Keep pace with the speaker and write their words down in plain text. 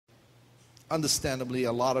understandably,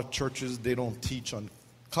 a lot of churches, they don't teach on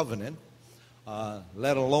covenant,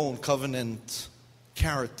 let alone covenant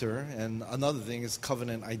character. And another thing is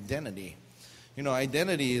covenant identity. You know,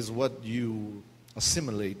 identity is what you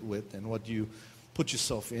assimilate with and what you put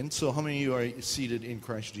yourself in. So how many of you are seated in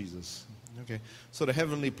Christ Jesus? Okay. So the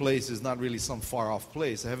heavenly place is not really some far-off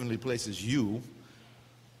place. The heavenly place is you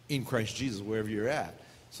in Christ Jesus, wherever you're at.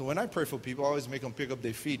 So when I pray for people, I always make them pick up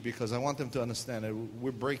their feet because I want them to understand that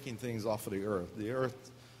we're breaking things off of the earth. The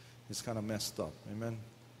earth is kind of messed up. Amen?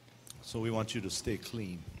 So we want you to stay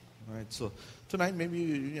clean. All right? So tonight,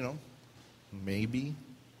 maybe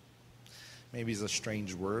is a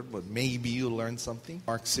strange word, but maybe you'll learn something.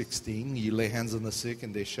 Mark 16, you lay hands on the sick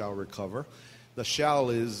and they shall recover. The shall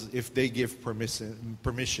is if they give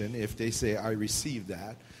permission, if they say, I receive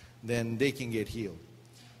that, then they can get healed.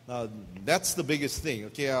 Now, that's the biggest thing.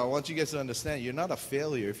 Okay, I want you guys to understand, you're not a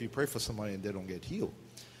failure if you pray for somebody and they don't get healed.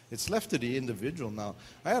 It's left to the individual now.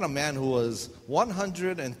 I had a man who was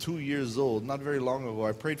 102 years old, not very long ago.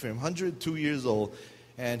 I prayed for him, 102 years old,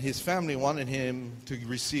 and his family wanted him to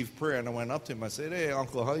receive prayer. And I went up to him, I said, hey,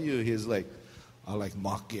 uncle, how are you? He's like, I like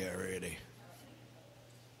mock you already.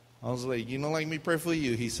 I was like, you don't like me pray for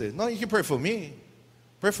you? He said, no, you can pray for me.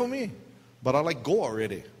 Pray for me. But I like go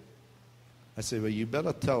already. I said, well, you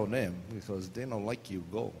better tell them because they don't like you,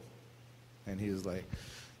 go. And he was like,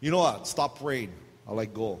 you know what? Stop praying. I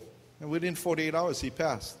like go. And within 48 hours, he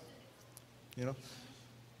passed. You know?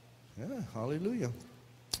 Yeah, hallelujah.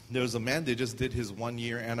 There was a man, they just did his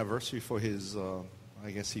 1-year anniversary for his,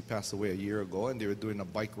 I guess he passed away a year ago, and they were doing a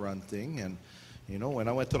bike run thing. And, you know, when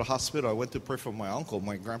I went to the hospital, I went to pray for my uncle.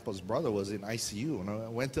 My grandpa's brother was in ICU. And I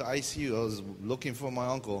went to ICU. I was looking for my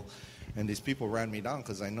uncle. And these people ran me down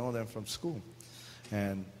because I know them from school.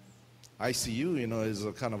 And ICU, you know, is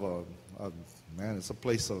a kind of it's a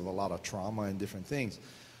place of a lot of trauma and different things.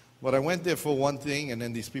 But I went there for one thing, and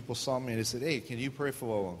then these people saw me and they said, hey, can you pray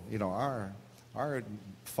for, you know, our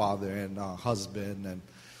father and husband? And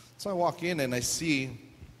so I walk in and I see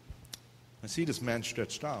this man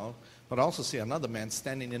stretched out, but I also see another man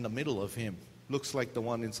standing in the middle of him. Looks like the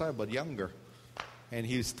one inside, but younger. And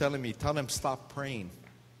he's telling me, tell him stop praying.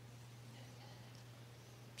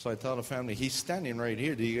 So I tell the family, he's standing right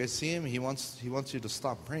here. Do you guys see him? He wants you to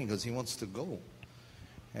stop praying because he wants to go.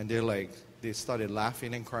 And they started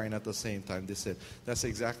laughing and crying at the same time. They said, that's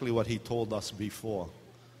exactly what he told us before.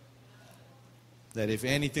 That if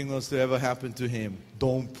anything was to ever happen to him,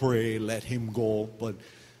 don't pray, let him go. But,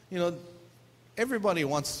 you know, everybody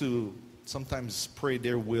wants to sometimes pray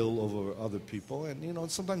their will over other people. And, you know,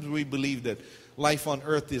 sometimes we believe that life on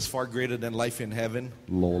earth is far greater than life in heaven.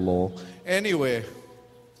 Lolo. Anyway,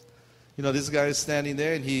 you know, this guy is standing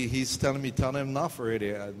there and he's telling me, tell him enough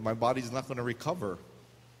already. My body's not going to recover.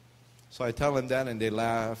 So I tell him that and they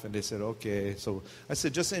laugh and they said, okay. So I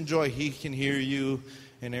said, just enjoy. He can hear you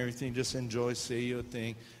and everything. Just enjoy, say your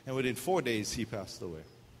thing. And within 4 days, he passed away.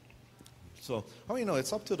 So, you know,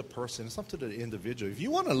 it's up to the person. It's up to the individual. If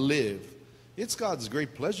you want to live, it's God's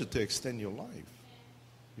great pleasure to extend your life.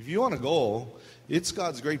 If you want to go, it's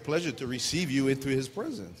God's great pleasure to receive you into His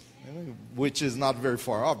presence, which is not very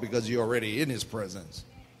far off because you're already in His presence.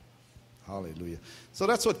 Hallelujah. So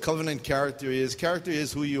that's what covenant character is. Character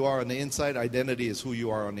is who you are on the inside. Identity is who you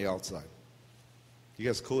are on the outside. You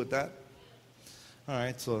guys cool with that? All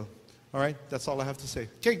right, that's all I have to say.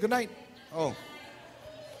 Okay, good night. Oh.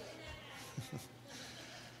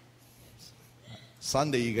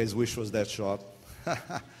 Sunday you guys wish was that short.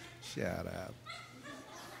 Shut up.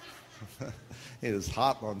 It is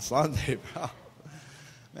hot on Sunday, bro.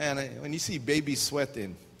 Man, when you see babies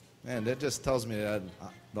sweating, man, that just tells me that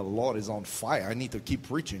the Lord is on fire. I need to keep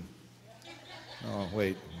preaching. Oh,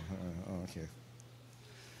 wait. Okay.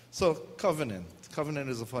 So, covenant. Covenant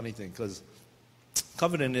is a funny thing because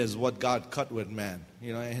covenant is what God cut with man.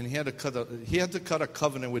 You know, and he had to cut a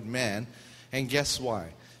covenant with man. And guess why?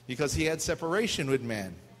 Because he had separation with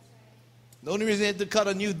man. The only reason he had to cut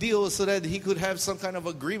a new deal was so that he could have some kind of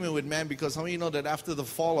agreement with man, because how many know that after the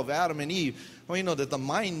fall of Adam and Eve, how many know that the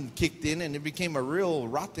mind kicked in and it became a real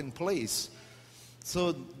rotten place.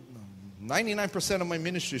 So 99% of my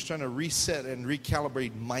ministry is trying to reset and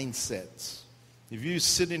recalibrate mindsets. If you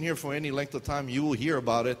sit in here for any length of time, you will hear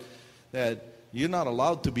about it, that you're not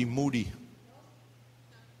allowed to be moody.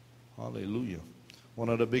 Hallelujah. One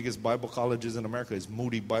of the biggest Bible colleges in America is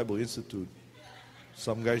Moody Bible Institute.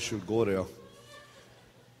 Some guys should go there. All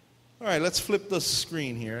right, let's flip the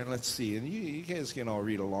screen here and let's see. And you guys can all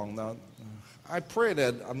read along now. I pray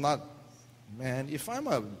that I'm not, man, if I'm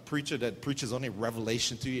a preacher that preaches only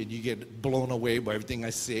revelation to you and you get blown away by everything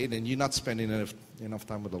I say, then you're not spending enough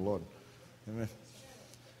time with the Lord. Amen.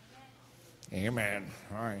 Amen.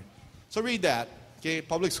 All right. So read that. Okay,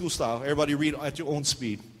 public school style. Everybody read at your own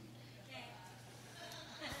speed.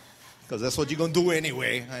 Because that's what you're going to do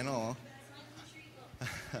anyway. I know.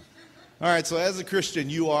 All right, so as a Christian,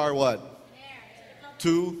 you are what?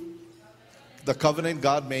 To the covenant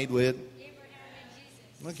God made with?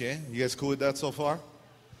 Okay, you guys cool with that so far?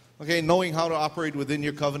 Okay, knowing how to operate within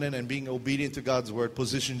your covenant and being obedient to God's word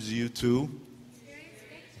positions you to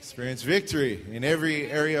experience victory in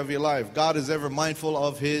every area of your life. God is ever mindful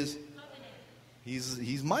of His.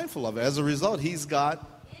 He's mindful of it. As a result, He's got.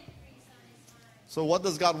 So what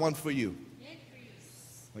does God want for you?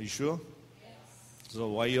 Are you sure? So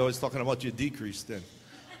why are you always talking about your decrease then?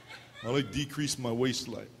 I like decrease my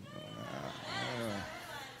waistline.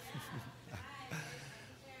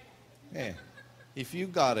 Yeah. If you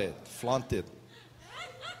got it, flaunt it.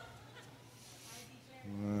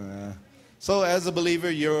 So as a believer,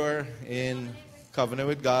 you're in covenant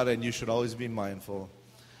with God, and you should always be mindful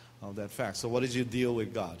of that fact. So what is your deal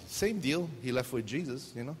with God? Same deal He left with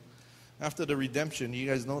Jesus, you know. After the redemption, you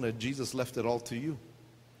guys know that Jesus left it all to you.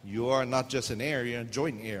 You are not just an heir, you're a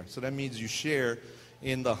joint heir. So that means you share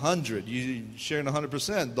in the 100. You share in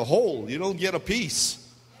 100%, the whole. You don't get a piece.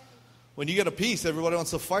 When you get a piece, everybody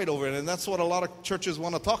wants to fight over it. And that's what a lot of churches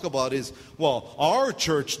want to talk about is, well, our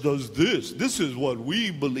church does this. This is what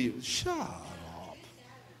we believe. Shut up.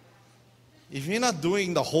 If you're not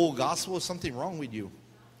doing the whole gospel, there's something wrong with you.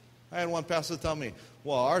 I had one pastor tell me,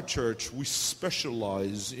 well, our church, we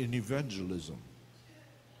specialize in evangelism.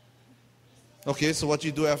 Okay, so what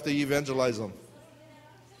you do after you evangelize them?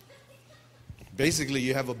 Basically,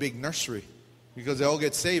 you have a big nursery. Because they all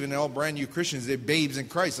get saved and they're all brand new Christians. They're babes in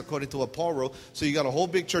Christ, according to what Paul wrote. So you got a whole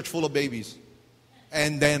big church full of babies.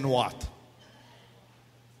 And then what?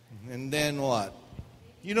 And then what?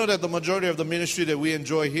 You know that the majority of the ministry that we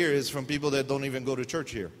enjoy here is from people that don't even go to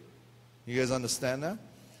church here. You guys understand that?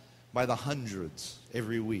 By the hundreds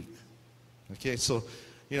every week. Okay, so,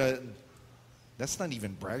 you know, that's not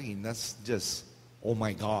even bragging. That's just, oh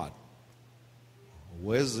my God.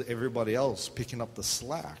 Where's everybody else picking up the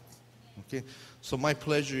slack? Okay, so my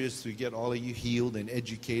pleasure is to get all of you healed and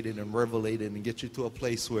educated and revelated and get you to a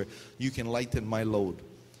place where you can lighten my load.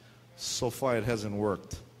 So far it hasn't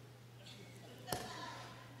worked.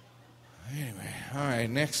 Anyway, all right,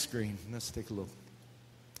 next screen. Let's take a look.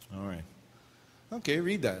 All right. Okay,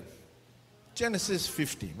 read that. Genesis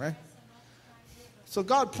 15, right? So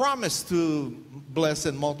God promised to bless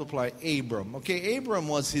and multiply Abram. Okay, Abram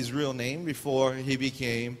was his real name before he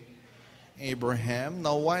became Abraham.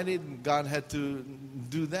 Now, why did God have to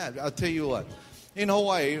do that? I'll tell you what. In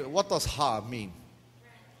Hawaii, what does ha mean?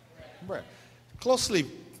 Bread. Closely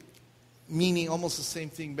meaning almost the same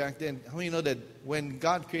thing back then. How many know that when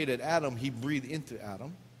God created Adam, He breathed into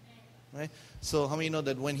Adam? Right? So how many know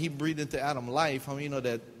that when He breathed into Adam life, how many know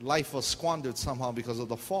that life was squandered somehow because of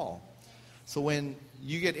the fall? So when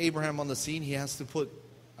you get Abraham on the scene, he has to put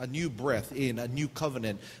a new breath in, a new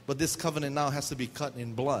covenant. But this covenant now has to be cut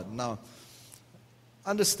in blood. Now,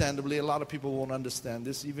 understandably, a lot of people won't understand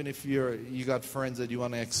this. Even if you got friends that you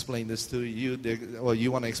want to explain this to, or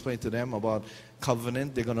you want to explain to them about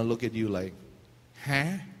covenant, they're going to look at you like,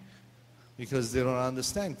 huh? Because they don't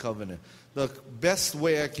understand covenant. The best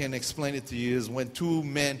way I can explain it to you is when two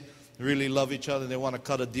men really love each other, they want to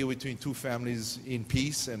cut a deal between two families in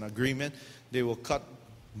peace and agreement, they will cut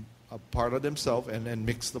a part of themselves and then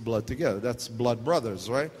mix the blood together. That's blood brothers,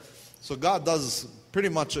 right? So God does pretty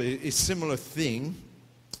much a similar thing.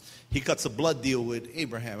 He cuts a blood deal with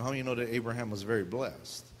Abraham. How many know that Abraham was very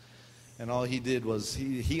blessed? And all he did was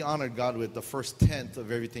he honored God with the first tenth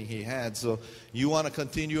of everything he had. So you want to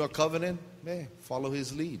continue a covenant? Hey, follow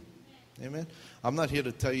his lead. Amen? I'm not here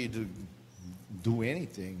to tell you to do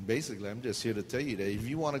anything. Basically, I'm just here to tell you that if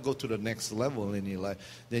you want to go to the next level in your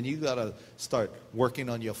life, then you got to start working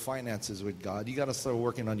on your finances with God. You got to start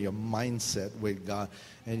working on your mindset with God.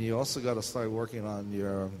 And you also got to start working on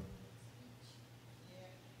your...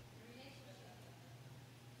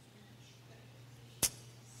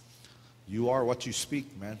 You are what you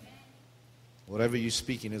speak, man. Whatever you're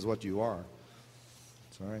speaking is what you are.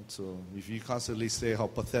 All right, so if you constantly say how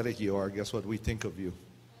pathetic you are, guess what we think of you?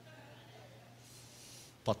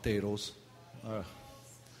 Potatoes. All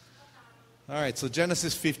right, so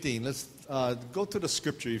Genesis 15. Let's go to the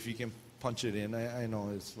scripture if you can punch it in. I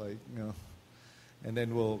know it's like, you know. And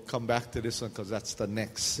then we'll come back to this one because that's the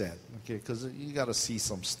next set. Okay, because you got to see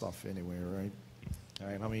some stuff anyway, right? All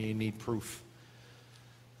right, how many of you need proof?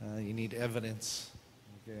 You need evidence.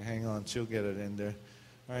 Okay, hang on, she'll get it in there.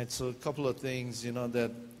 All right, so a couple of things, you know,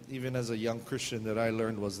 that even as a young Christian that I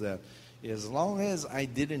learned was that as long as I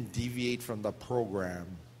didn't deviate from the program,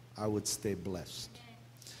 I would stay blessed.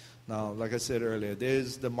 Now, like I said earlier,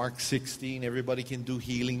 there's the Mark 16. Everybody can do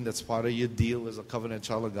healing. That's part of your deal as a covenant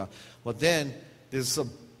child of God. But then there's a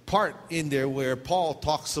part in there where Paul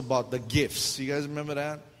talks about the gifts. You guys remember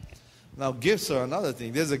that? Now, gifts are another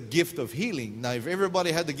thing. There's a gift of healing. Now, if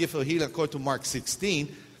everybody had the gift of healing according to Mark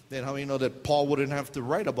 16, then how many know that Paul wouldn't have to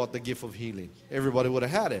write about the gift of healing? Everybody would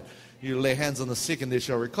have had it. You lay hands on the sick and they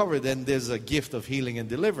shall recover. Then there's a gift of healing and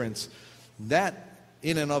deliverance. That,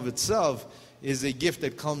 in and of itself, is a gift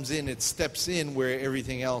that comes in, it steps in where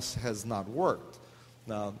everything else has not worked.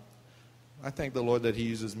 Now, I thank the Lord that He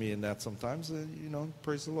uses me in that sometimes.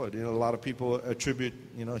 Praise the Lord. A lot of people attribute,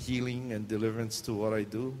 healing and deliverance to what I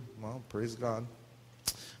do. Well, praise God.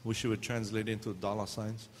 Wish it would translate into dollar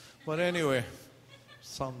signs. But anyway,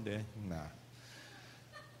 someday, nah.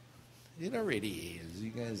 It already is.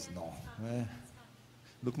 You guys know.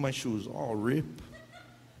 Look, my shoes all rip.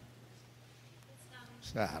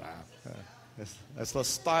 Shut up. That's the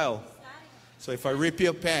style. So if I rip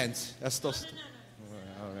your pants, that's the style.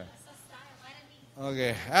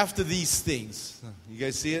 Okay, after these things, you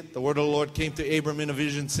guys see it? The word of the Lord came to Abram in a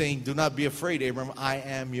vision saying, do not be afraid, Abram. I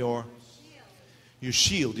am your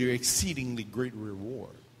shield, your exceedingly great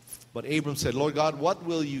reward. But Abram said, Lord God, what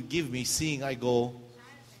will you give me seeing I go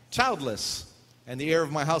childless? And the heir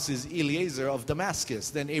of my house is Eliezer of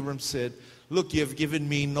Damascus. Then Abram said, look, you have given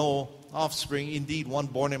me no offspring. Indeed, one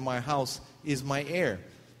born in my house is my heir.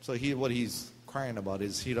 So what he's crying about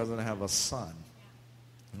is he doesn't have a son.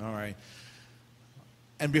 All right.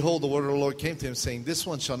 And behold, the word of the Lord came to him, saying, this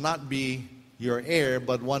one shall not be your heir,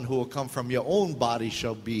 but one who will come from your own body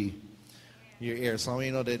shall be your heir. So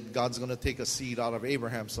you know that God's going to take a seed out of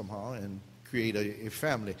Abraham somehow and create a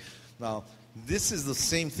family. Now, this is the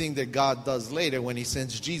same thing that God does later when He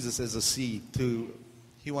sends Jesus as a seed.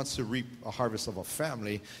 He wants to reap a harvest of a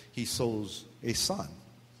family. He sows a son.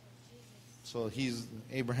 So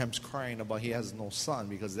Abraham's crying about he has no son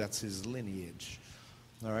because that's his lineage.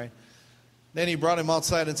 All right. Then he brought him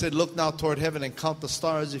outside and said, look now toward heaven and count the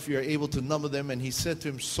stars if you are able to number them. And he said to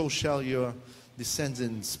him, so shall your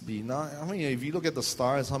descendants be. Now, if you look at the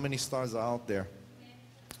stars, how many stars are out there?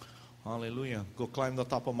 Hallelujah. Go climb the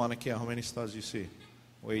top of Mauna Kea. How many stars you see?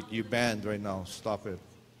 Wait, you banned right now. Stop it.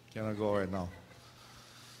 Cannot go right now.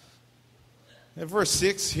 In verse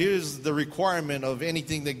 6, here's the requirement of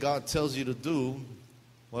anything that God tells you to do.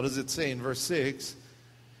 What does it say in verse 6?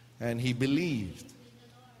 And he believed.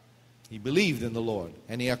 He believed in the Lord,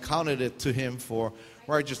 and He accounted it to him for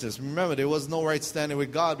righteousness. Remember, there was no right standing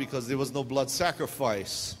with God because there was no blood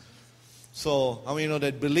sacrifice. So,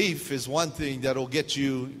 that belief is one thing that will get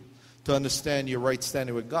you to understand your right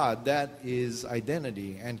standing with God. That is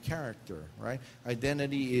identity and character, right?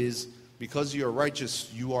 Identity is, because you are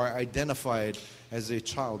righteous, you are identified as a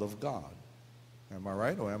child of God. Am I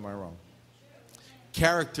right or am I wrong?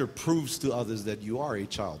 Character proves to others that you are a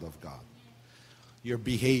child of God. Your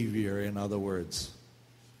behavior, in other words.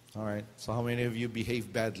 All right. So how many of you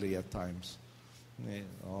behave badly at times?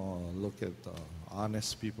 Oh, look at the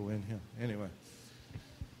honest people in here. Anyway.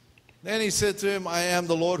 Then he said to him, I am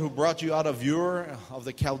the Lord who brought you out of Ur of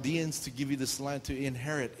the Chaldeans to give you this land to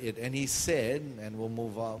inherit it. And he said, and we'll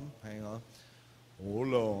move on. Hang on.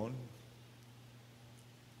 Hold on.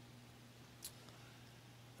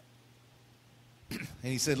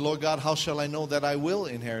 And he said, Lord God, how shall I know that I will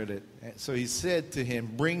inherit it? And so he said to him,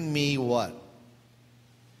 bring me what?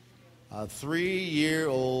 A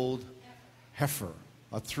 3-year-old heifer,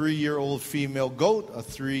 a 3-year-old female goat, a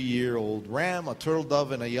 3-year-old ram, a turtle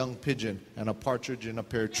dove, and a young pigeon, and a partridge in a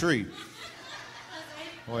pear tree.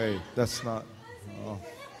 Wait, that's not... Oh.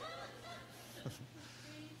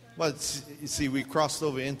 But you see, we crossed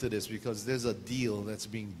over into this because there's a deal that's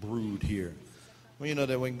being brewed here. Well, you know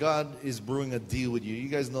that when God is brewing a deal with you, you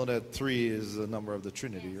guys know that 3 is the number of the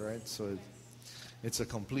Trinity, right? So it's a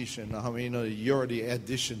completion. Now, how many know that you're the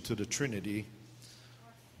addition to the Trinity?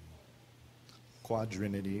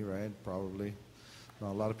 Quadrinity, right? Probably.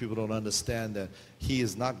 Now, a lot of people don't understand that He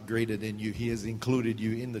is not greater than you. He has included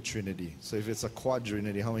you in the Trinity. So if it's a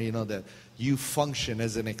quadrinity, how many know that you function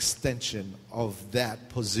as an extension of that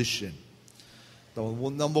position? The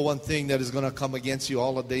number one thing that is going to come against you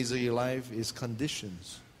all the days of your life is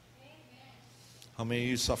conditions. How many of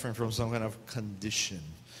you suffering from some kind of condition?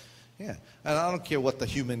 Yeah. And I don't care what the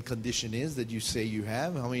human condition is that you say you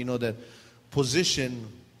have. How many know that position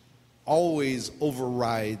always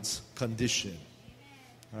overrides condition?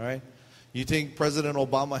 All right? You think President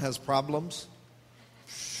Obama has problems?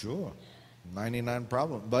 Sure. 99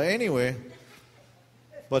 problems. But anyway,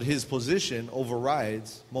 but his position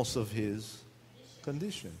overrides most of his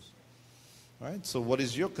conditions. All right? So what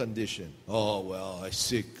is your condition? Oh, well, I'm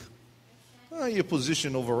sick. Well, your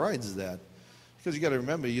position overrides that. Because you got to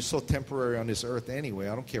remember, you're so temporary on this earth anyway.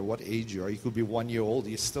 I don't care what age you are. You could be 1 year old.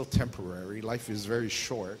 You're still temporary. Life is very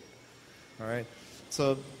short. All right?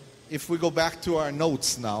 So if we go back to our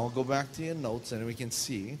notes now, go back to your notes and we can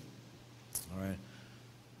see. All right.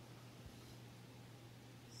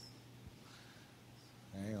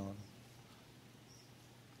 Hang on.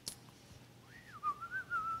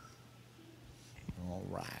 All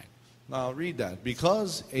right. Now read that.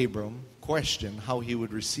 Because Abram questioned how he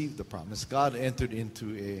would receive the promise, God entered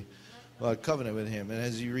into a covenant with him. And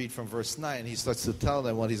as you read from verse 9, he starts to tell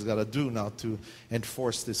them what he's got to do now to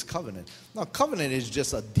enforce this covenant. Now, covenant is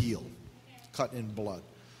just a deal cut in blood.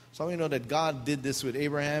 So we know that God did this with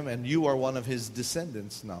Abraham, and you are one of his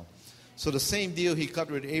descendants now. So the same deal he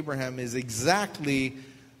cut with Abraham is exactly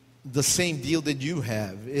the same deal that you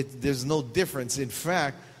have. There's no difference. In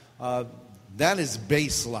fact, that is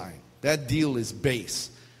baseline. That deal is base.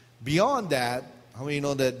 Beyond that, how many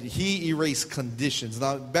know that he erased conditions?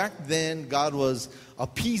 Now, back then, God was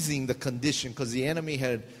appeasing the condition because the enemy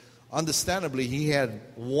had, understandably, he had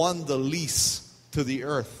won the lease to the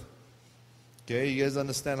earth. Okay, you guys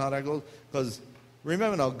understand how that goes? Because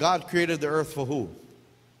remember now, God created the earth for who?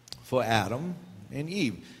 For Adam and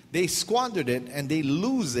Eve. They squandered it and they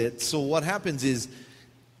lose it. So what happens is,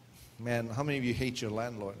 man, how many of you hate your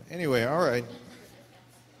landlord? Anyway, all right.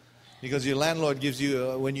 Because your landlord gives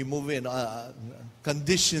you, when you move in,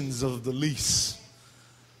 conditions of the lease.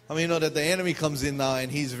 I mean, you know that the enemy comes in now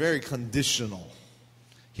and he's very conditional.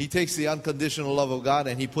 He takes the unconditional love of God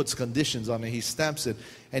and he puts conditions on it. He stamps it.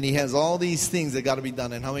 And he has all these things that got to be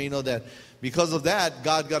done. And how many know that because of that,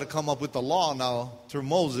 God got to come up with the law now through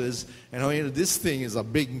Moses. And how many know this thing is a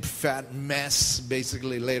big fat mess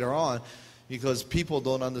basically later on because people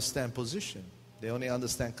don't understand position. They only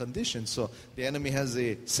understand conditions. So the enemy has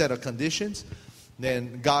a set of conditions.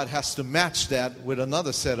 Then God has to match that with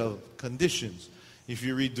another set of conditions. If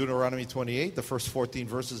you read Deuteronomy 28, the first 14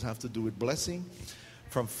 verses have to do with blessing.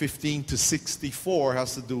 From 15 to 64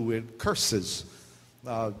 has to do with curses.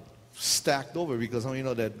 Stacked over because you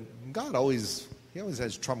know that God always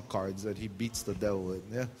has trump cards that he beats the devil with.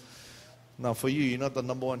 Yeah. Now for you know what the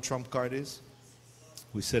number one trump card is?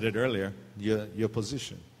 We said it earlier. Your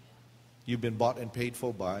position. You've been bought and paid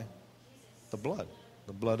for by the blood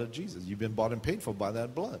of Jesus. You've been bought and paid for by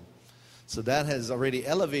that blood. So that has already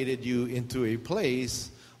elevated you into a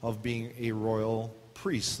place of being a royal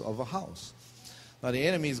priest of a house. Now the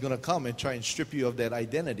enemy is going to come and try and strip you of that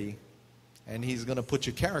identity, and he's going to put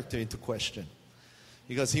your character into question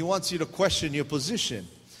because he wants you to question your position.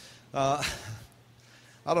 I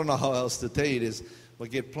don't know how else to tell you this,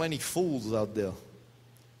 but get plenty fools out there.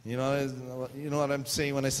 You know what I'm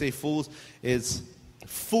saying when I say fools? It's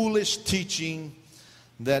foolish teaching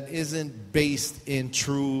that isn't based in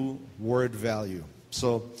true word value.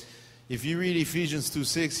 So if you read Ephesians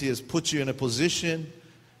 2:6, he has put you in a position.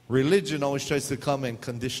 Religion always tries to come and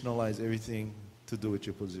conditionalize everything to do with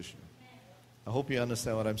your position. I hope you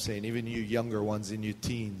understand what I'm saying. Even you younger ones in your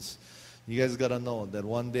teens, you guys got to know that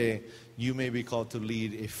one day you may be called to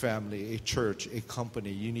lead a family, a church, a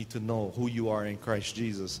company. You need to know who you are in Christ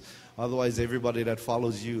Jesus. Otherwise, everybody that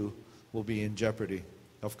follows you will be in jeopardy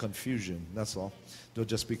of confusion. That's all. They'll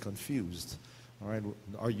just be confused. All right?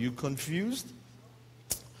 Are you confused?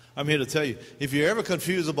 I'm here to tell you, if you're ever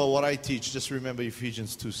confused about what I teach, just remember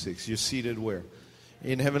Ephesians 2:6. You're seated where?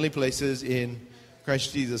 In heavenly places in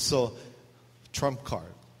Christ Jesus. So, trump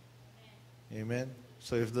card. Amen?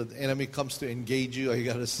 So if the enemy comes to engage you, all you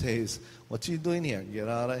got to say is, what you doing here? Get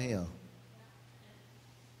out of here.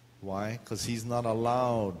 Why? Because he's not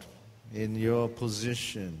allowed in your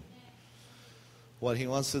position. What he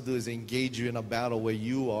wants to do is engage you in a battle where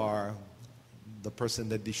you are the person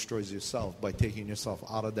that destroys yourself by taking yourself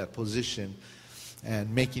out of that position and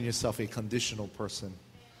making yourself a conditional person.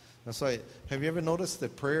 That's why, have you ever noticed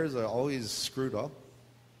that prayers are always screwed up?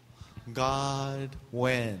 God,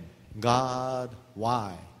 when? God,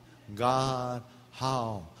 why? God,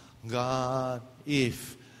 how? God,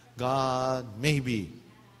 if? God, maybe.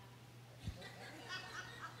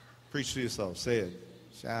 Preach to yourself. Say it.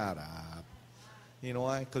 Shut up. You know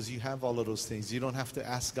why? Because you have all of those things. You don't have to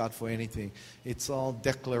ask God for anything. It's all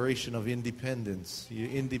declaration of independence. You're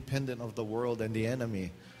independent of the world and the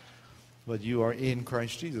enemy. But you are in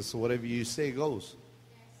Christ Jesus. So whatever you say goes.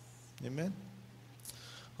 Amen?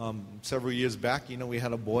 Several years back, we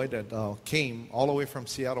had a boy that came all the way from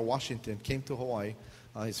Seattle, Washington, came to Hawaii.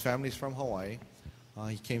 His family's from Hawaii.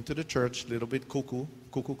 He came to the church, a little bit cuckoo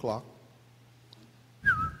clock.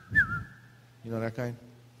 You know that kind?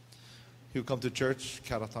 He would come to church,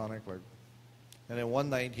 catatonic, and then one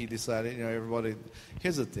night he decided, everybody,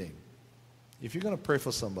 here's the thing. if you're going to pray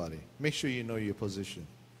for somebody, make sure you know your position.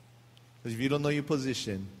 Because if you don't know your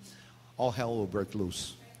position, all hell will break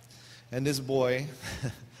loose. And this boy,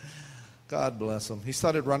 God bless him, he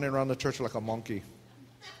started running around the church like a monkey.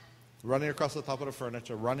 Running across the top of the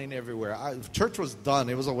furniture, running everywhere. Church was done.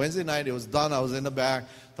 It was a Wednesday night. It was done. I was in the back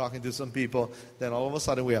talking to some people. Then all of a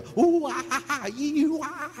sudden we are, ooh, ah, ah, ah, he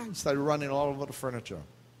started running all over the furniture.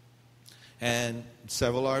 And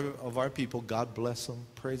several of our people, God bless them,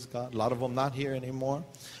 praise God, a lot of them not here anymore,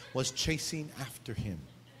 was chasing after him.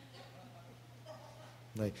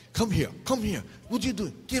 Like, come here, what you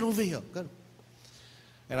doing? Get over here.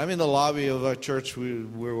 And I'm in the lobby of our church. We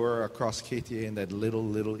were across KTA in that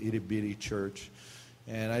little itty bitty church.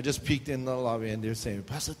 And I just peeked in the lobby and they're saying,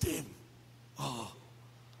 Pastor Tim, oh,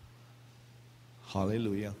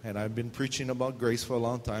 hallelujah. And I've been preaching about grace for a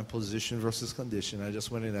long time, position versus condition. I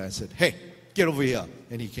just went in there and I said, hey, get over here.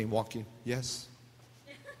 And he came walking. Yes.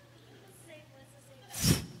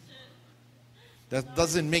 That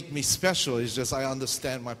doesn't make me special. It's just I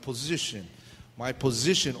understand my position. My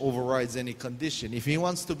position overrides any condition. If he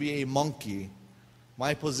wants to be a monkey,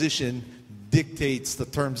 my position dictates the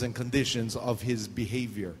terms and conditions of his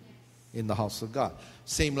behavior in the house of God.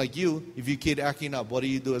 Same like you, if your kid acting up, what do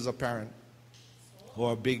you do as a parent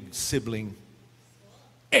or a big sibling?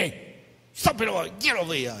 Hey, stop it over, get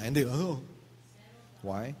over here. And they, oh.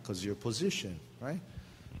 Why? Because your position, right?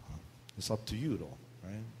 It's up to you though,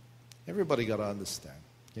 right? Everybody got to understand,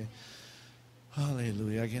 okay?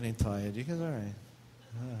 Hallelujah. I'm getting tired. You guys all right?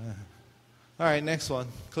 All right, next one.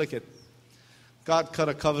 Click it. God cut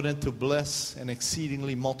a covenant to bless and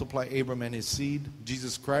exceedingly multiply Abram and his seed,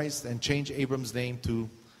 Jesus Christ, and change Abram's name to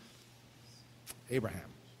Abraham.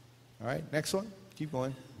 All right, next one. Keep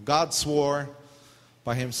going. God swore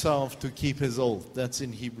by himself to keep his oath. That's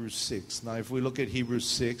in Hebrews 6. Now, if we look at Hebrews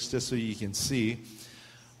 6, just so you can see,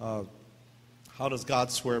 how does God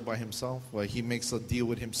swear by himself? Well, he makes a deal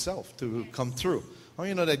with himself to come through. Well,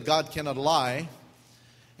 you know that God cannot lie,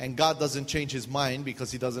 and God doesn't change his mind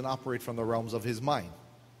because he doesn't operate from the realms of his mind.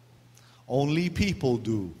 Only people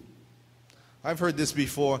do. I've heard this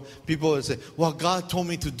before. People will say, well, God told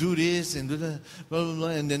me to do this, and blah, blah, blah,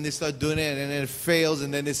 and then they start doing it, and then it fails,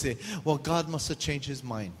 and then they say, well, God must have changed his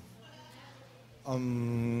mind.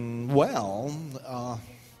 Hallelujah.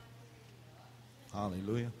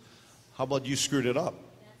 How about you screwed it up?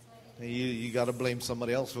 You got to blame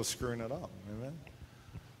somebody else for screwing it up. Amen?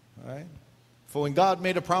 All right? For when God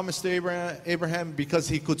made a promise to Abraham, because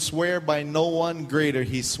he could swear by no one greater,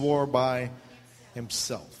 he swore by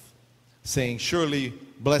himself, saying, surely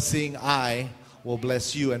blessing I will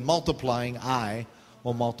bless you, and multiplying I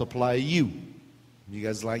will multiply you. You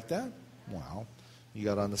guys like that? Wow. You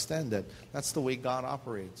got to understand that. That's the way God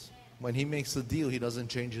operates. When he makes a deal, he doesn't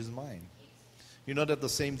change his mind. You know that the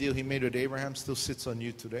same deal he made with Abraham still sits on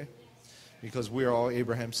you today? Because we are all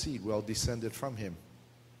Abraham's seed. We're all descended from him.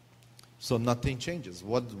 So nothing changes.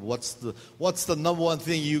 What's the number one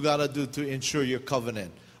thing you got to do to ensure your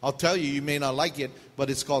covenant? I'll tell you, you may not like it, but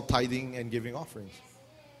it's called tithing and giving offerings.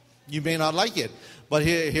 You may not like it, but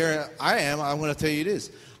here I am. I'm going to tell you this.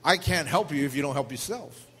 I can't help you if you don't help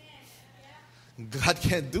yourself. God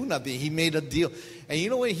can't do nothing. He made a deal. And you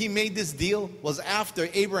know when he made this deal was after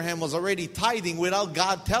Abraham was already tithing without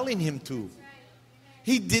God telling him to.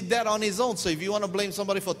 He did that on his own. So if you want to blame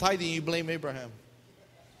somebody for tithing, you blame Abraham.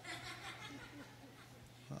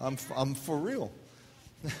 I'm for real.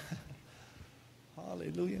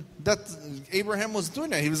 Hallelujah. That Abraham was doing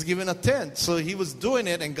that. He was given a tenth. So he was doing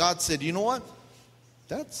it, and God said, you know what?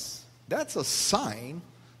 That's a sign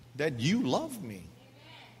that you love me.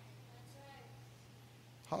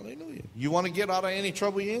 Hallelujah. You want to get out of any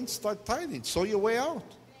trouble you're in? Start tithing. Sow your way out.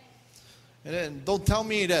 And then don't tell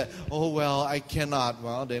me that, oh, well, I cannot.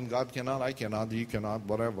 Well, then God cannot, I cannot, you cannot,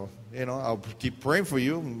 whatever. You know, I'll keep praying for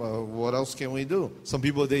you. What else can we do? Some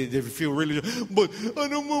people, they feel really, but I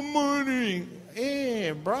don't want money.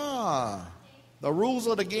 Hey, brah. The rules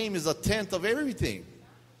of the game is a tenth of everything.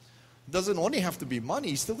 It doesn't only have to be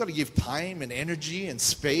money. You still got to give time and energy and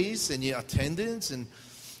space and your attendance. And,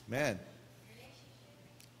 man.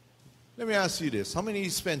 Let me ask you this. How many of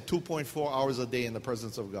you spend 2.4 hours a day in the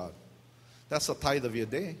presence of God? That's a tithe of your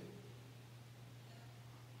day.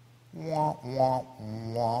 Wah, wah,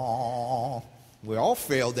 wah. We all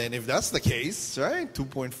fail then if that's the case, right?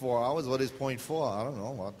 2.4 hours. What is 0.4? I don't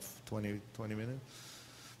know. What, 20 minutes?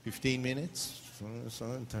 15 minutes?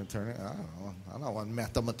 Turn it. I don't know. I'm not one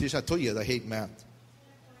mathematician. I told you I hate math.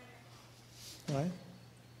 Right?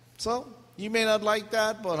 So, you may not like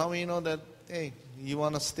that, but how many know that, hey, you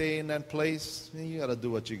want to stay in that place? You got to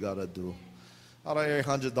do what you got to do. Out of every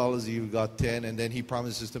 $100, you got 10, and then he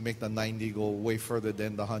promises to make the 90 go way further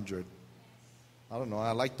than the 100. I don't know.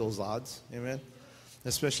 I like those odds. Amen.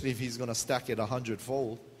 Especially if he's going to stack it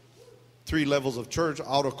 100-fold. 3 levels of church: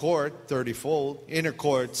 outer court, 30-fold; inner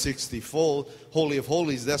court, 60-fold; holy of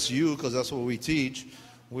holies, that's you, because that's what we teach.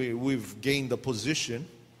 We've gained the position.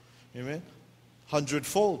 Amen.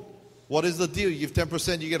 100-fold. What is the deal? You give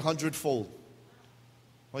 10%, you get 100-fold.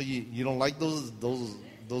 Well, you don't like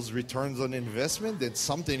those returns on investment? Then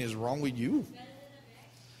something is wrong with you.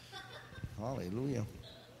 Hallelujah.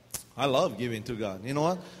 I love giving to God. You know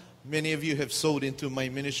what? Many of you have sowed into my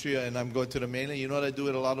ministry, and I'm going to the mainland. You know what I do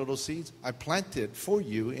with a lot of those seeds? I plant it for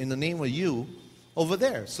you in the name of you over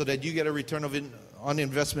there, so that you get a return on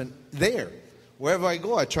investment there. Wherever I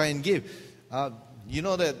go, I try and give. You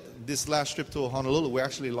know that this last trip to Honolulu, we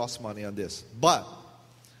actually lost money on this. But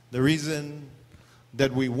the reason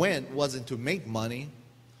that we went wasn't to make money,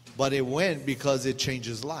 but it went because it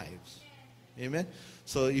changes lives. Amen?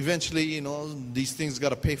 So eventually, you know, these things got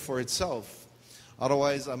to pay for itself.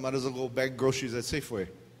 Otherwise, I might as well go bag groceries at Safeway.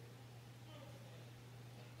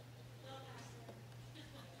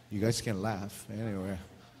 You guys can laugh anyway.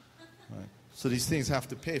 Right. So these things have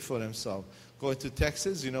to pay for themselves. Going to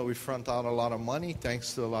Texas, you know, we front out a lot of money.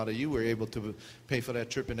 Thanks to a lot of you, we're able to pay for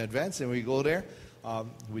that trip in advance. And we go there,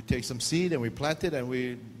 we take some seed and we plant it,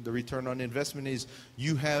 and the return on investment is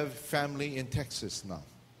you have family in Texas now.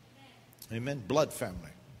 Amen. Blood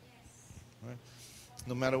family. Right?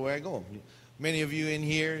 No matter where I go. Many of you in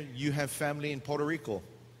here, you have family in Puerto Rico.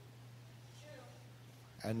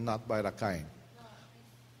 And not by the kind.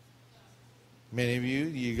 Many of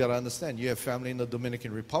you got to understand, you have family in the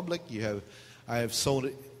Dominican Republic. I have sold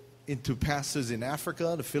into pastors in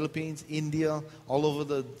Africa, the Philippines, India, all over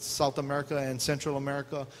the South America and Central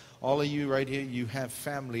America. All of you right here, you have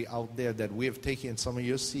family out there that we have taken some of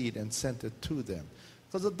your seed and sent it to them.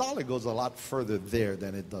 Because the dollar goes a lot further there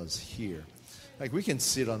than it does here. Like, we can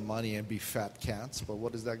sit on money and be fat cats, but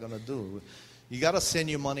what is that going to do? You got to send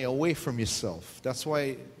your money away from yourself. That's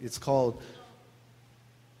why it's called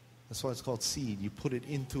seed. You put it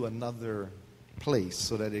into another place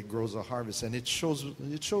so that it grows a harvest, and it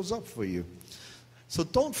shows up for you. So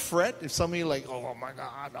don't fret if somebody like, oh my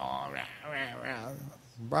God, oh, rah, rah, rah.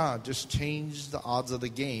 Bruh, just change the odds of the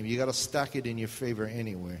game. You got to stack it in your favor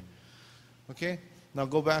anyway. Okay? Now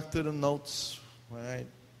go back to the notes. All right?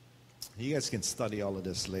 You guys can study all of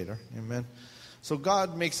this later. Amen. So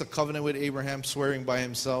God makes a covenant with Abraham, swearing by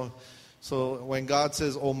himself. So when God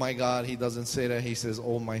says, oh my God, he doesn't say that. He says,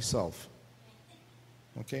 oh myself.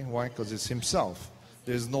 Okay, why? Because it's himself.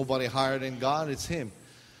 There's nobody higher than God. It's him.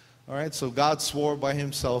 All right, so God swore by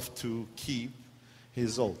himself to keep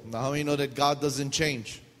his oath. Now, how many know that God doesn't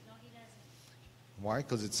change? No, he doesn't. Why?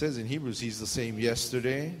 Because it says in Hebrews, he's the same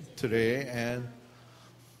yesterday, today, and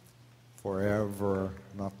forever,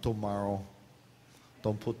 not tomorrow.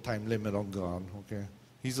 Don't put time limit on God, okay?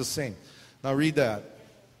 He's the same. Now read that.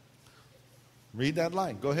 Read that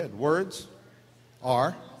line. Go ahead. Words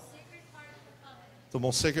are. The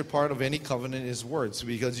most sacred part of any covenant is words,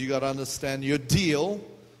 because you got to understand your deal.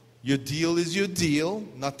 Your deal is your deal.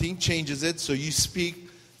 Nothing changes it. So you speak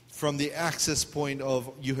from the access point of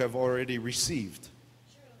you have already received.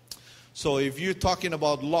 So if you're talking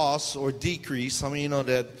about loss or decrease, I mean, you know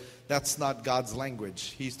that that's not God's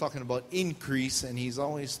language. He's talking about increase, and he's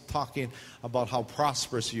always talking about how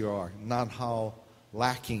prosperous you are, not how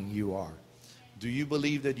lacking you are. Do you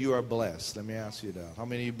believe that you are blessed? Let me ask you that. How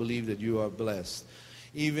many of you believe that you are blessed?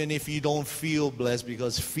 Even if you don't feel blessed,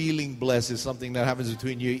 because feeling blessed is something that happens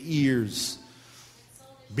between your ears.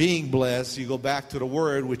 Being blessed, you go back to the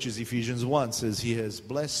word, which is Ephesians 1, says he has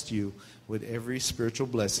blessed you with every spiritual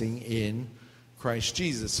blessing in Christ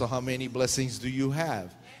Jesus. So how many blessings do you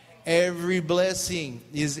have? Every blessing.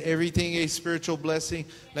 Is everything a spiritual blessing?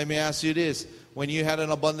 Let me ask you this. When you had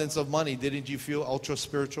an abundance of money, didn't you feel ultra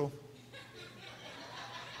spiritual?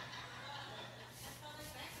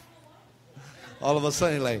 All of a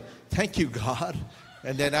sudden, you're like, thank you, God.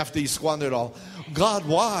 And then after you squandered all, God,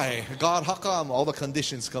 why? God, how come? All the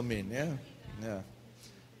conditions come in. Yeah.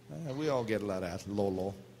 We all get a lot of that.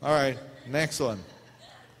 Low. All right, next one.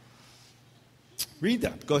 Read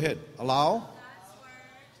that. Go ahead. Allow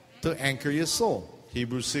to anchor your soul.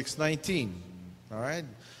 Hebrews 6:19. All right.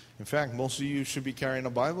 In fact, most of you should be carrying a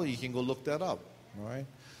Bible. You can go look that up. All right.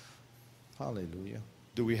 Hallelujah.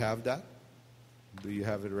 Do we have that? Do you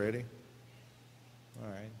have it ready? All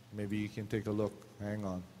right. Maybe you can take a look. Hang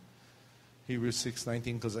on. Hebrews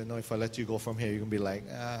 6:19, because I know if I let you go from here, you're going to be like,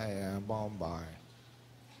 yeah, Bombay.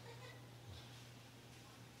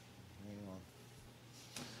 Hang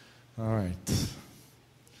on. All right.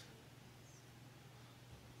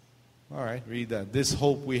 All right, read that. This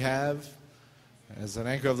hope we have as an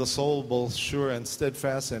anchor of the soul, both sure and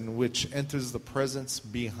steadfast, and which enters the presence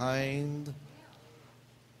behind.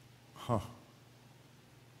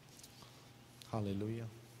 Hallelujah.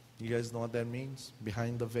 You guys know what that means?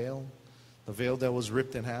 Behind the veil. The veil that was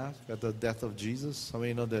ripped in half at the death of Jesus. How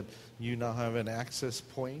many know that you now have an access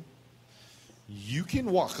point? You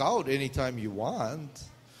can walk out anytime you want,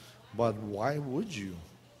 but why would you?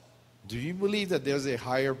 Do you believe that there's a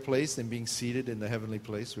higher place than being seated in the heavenly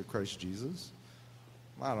place with Christ Jesus?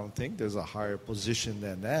 I don't think there's a higher position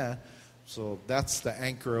than that. So that's the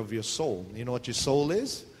anchor of your soul. You know what your soul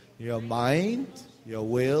is? Your mind, your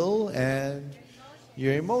will, and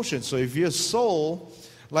your emotion. So if your soul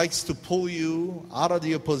likes to pull you out of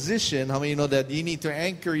your position, how many know that you need to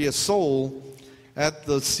anchor your soul at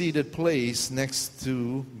the seated place next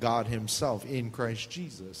to God Himself in Christ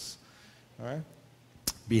Jesus? All right?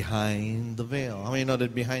 Behind the veil. How many know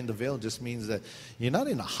that behind the veil just means that you're not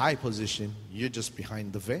in a high position, you're just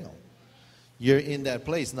behind the veil. You're in that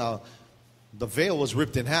place. Now, the veil was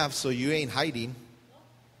ripped in half, so you ain't hiding.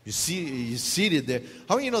 You're seated there.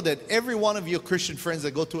 How many know that every one of your Christian friends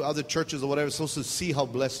that go to other churches or whatever is supposed to see how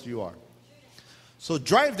blessed you are? So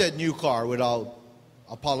drive that new car without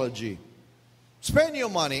apology. Spend your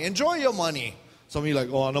money. Enjoy your money. Some of you are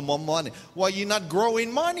like, oh, I don't want money. Well, you're not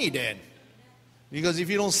growing money then. Because if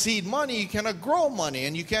you don't seed money, you cannot grow money.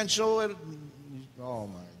 And you can't show it. Oh,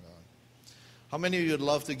 my God. How many of you would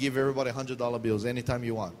love to give everybody $100 bills anytime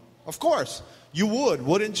you want? Of course. You would,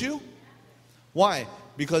 wouldn't you? Why?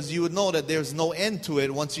 Because you would know that there's no end to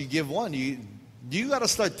it once you give one. You got to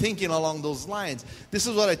start thinking along those lines. This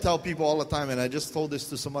is what I tell people all the time. And I just told this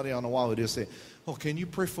to somebody on a while. They say, oh, can you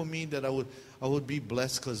pray for me that I would be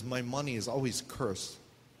blessed because my money is always cursed?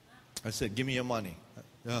 I said, give me your money.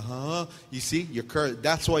 You see, you're cursed.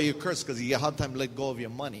 That's why you're cursed, because you have a hard time to let go of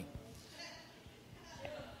your money.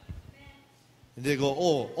 And they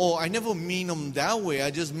go, oh, I never mean them that way.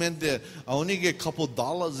 I just meant that I only get a couple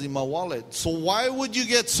dollars in my wallet. So why would you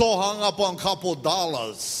get so hung up on a couple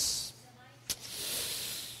dollars?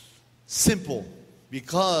 Simple.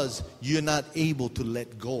 Because you're not able to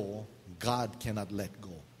let go. God cannot let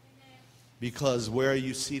go. Because where are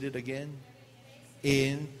you seated again?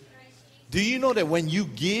 Do you know that when you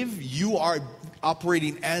give, you are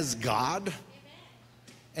operating as God?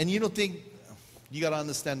 And you don't think, you got to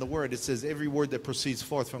understand the word. It says every word that proceeds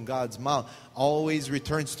forth from God's mouth always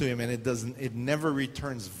returns to Him, and it never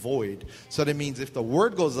returns void. So that means if the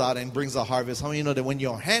word goes out and brings a harvest, how many know that when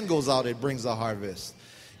your hand goes out, it brings a harvest?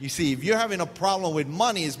 You see, if you're having a problem with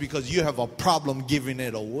money, it's because you have a problem giving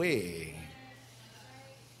it away.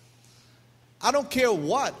 I don't care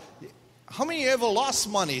what. How many of you ever lost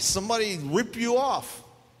money? Somebody ripped you off.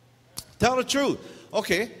 Tell the truth.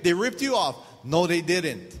 Okay, they ripped you off. No, they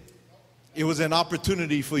didn't. It was an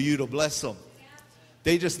opportunity for you to bless them.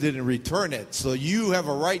 They just didn't return it. So you have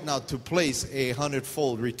a right now to place a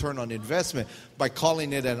 100-fold return on investment by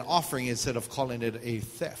calling it an offering instead of calling it a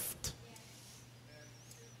theft.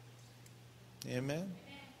 Amen.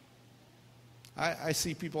 I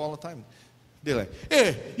see people all the time. They're like,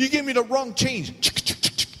 hey, you gave me the wrong change.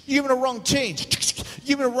 You give me the wrong change. You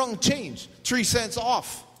give me the wrong change. 3 cents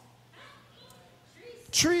off.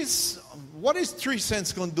 What is 3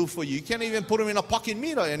 cents going to do for you? You can't even put them in a pocket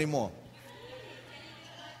meter anymore.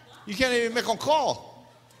 You can't even make a call.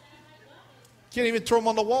 Can't even throw them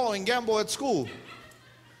on the wall and gamble at school.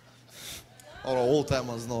 All the old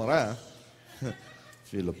timers know that.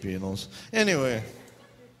 Filipinos. Anyway.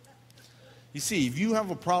 You see, if you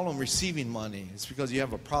have a problem receiving money, it's because you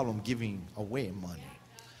have a problem giving away money.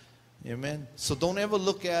 Amen? So don't ever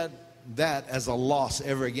look at that as a loss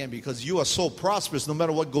ever again, because you are so prosperous, no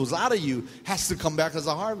matter what goes out of you has to come back as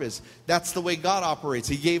a harvest. That's the way God operates.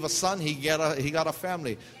 He gave a son, he got a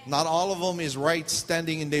family. Not all of them is right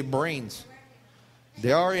standing in their brains.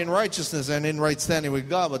 They are in righteousness and in right standing with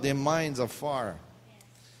God, but their minds are far.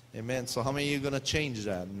 Amen? So how many of you are going to change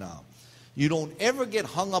that now? You don't ever get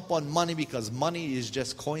hung up on money, because money is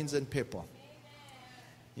just coins and paper.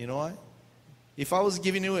 You know what? If I was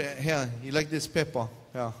giving you, here, you like this paper?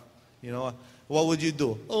 Yeah. You know what would you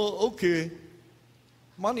do? Oh, okay.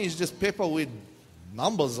 Money is just paper with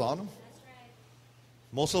numbers on them.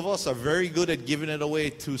 Most of us are very good at giving it away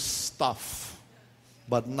to stuff,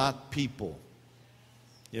 but not people.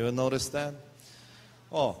 You ever notice that?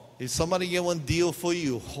 Oh, if somebody get one deal for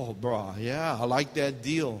you, oh, bro, yeah, I like that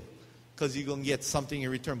deal. Because you're going to get something in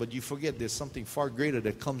return. But you forget there's something far greater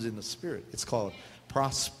that comes in the spirit. It's called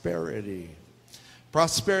prosperity.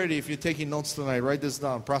 Prosperity, if you're taking notes tonight, write this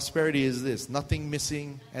down. Prosperity is this: nothing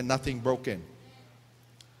missing and nothing broken.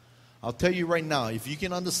 I'll tell you right now, if you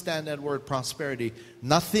can understand that word prosperity,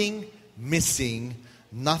 nothing missing,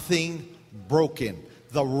 nothing broken.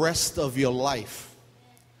 The rest of your life.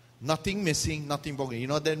 Nothing missing, nothing broken. You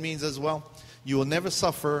know what that means as well? You will never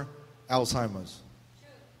suffer Alzheimer's.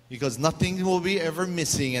 Because nothing will be ever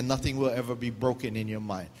missing and nothing will ever be broken in your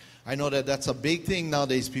mind. I know that that's a big thing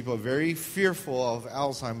nowadays. People are very fearful of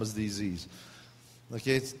Alzheimer's disease.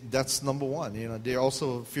 Okay, that's number one. You know, they're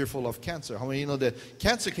also fearful of cancer. How many you know that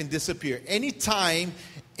cancer can disappear anytime,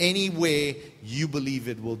 any way you believe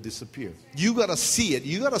it will disappear? You got to see it.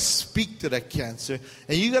 You got to speak to that cancer.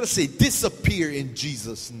 And you got to say, disappear in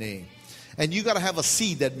Jesus' name. And you got to have a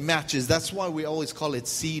seed that matches. That's why we always call it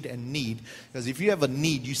seed and need. Because if you have a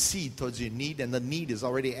need, you seed towards your need. And the need is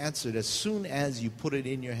already answered as soon as you put it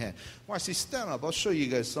in your hand. Marcy, stand up. I'll show you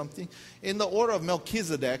guys something. In the order of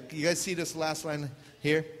Melchizedek, you guys see this last line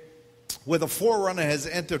here? Where the forerunner has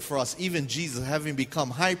entered for us, even Jesus having become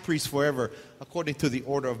high priest forever, according to the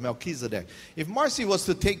order of Melchizedek. If Marcy was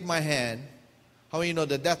to take my hand, how many know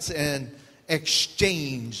that that's an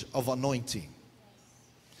exchange of anointing?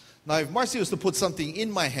 Now, if Marcy was to put something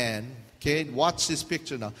in my hand, okay, watch this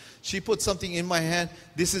picture now. She put something in my hand.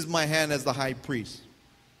 This is my hand as the high priest.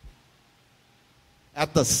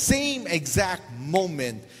 At the same exact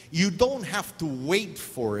moment, you don't have to wait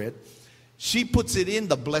for it. She puts it in,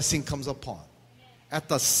 the blessing comes upon. At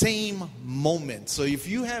the same moment. So if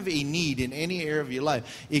you have a need in any area of your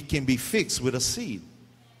life, it can be fixed with a seed.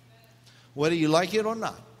 Whether you like it or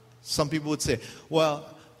not. Some people would say,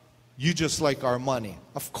 well, you just like our money.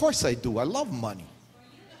 Of course I do. I love money.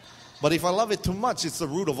 But if I love it too much, it's the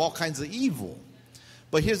root of all kinds of evil.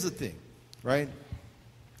 But here's the thing, right?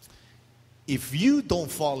 If you don't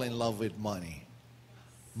fall in love with money,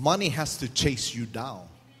 money has to chase you down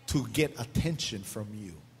to get attention from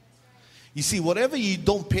you. You see, whatever you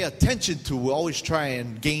don't pay attention to will always try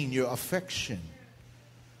and gain your affection.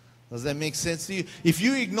 Does that make sense to you? If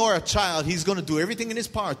you ignore a child, he's going to do everything in his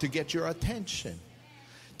power to get your attention.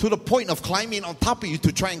 To the point of climbing on top of you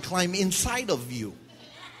to try and climb inside of you.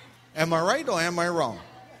 Am I right or am I wrong?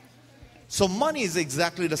 So money is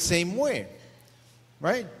exactly the same way.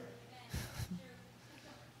 Right?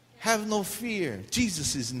 Have no fear.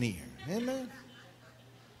 Jesus is near. Amen?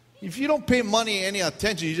 If you don't pay money any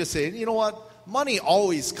attention, you just say, you know what? Money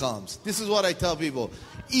always comes. This is what I tell people.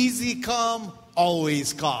 Easy come,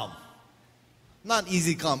 always come. Not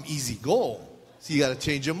easy come, easy go. So you got to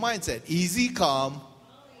change your mindset. Easy come,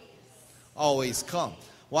 always come.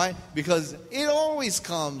 Why? Because it always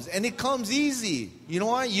comes and it comes easy. You know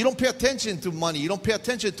why? You don't pay attention to money. You don't pay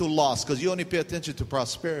attention to loss because you only pay attention to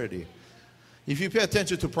prosperity. If you pay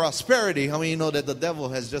attention to prosperity, how many know that the devil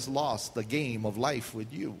has just lost the game of life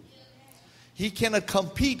with you? He cannot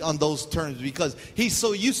compete on those terms because he's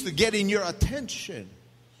so used to getting your attention.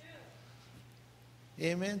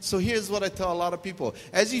 Amen. So here's what I tell a lot of people.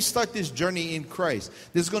 As you start this journey in Christ,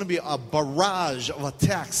 there's going to be a barrage of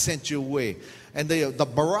attacks sent your way. And the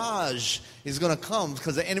barrage is going to come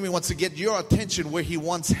because the enemy wants to get your attention where he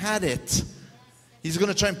once had it. He's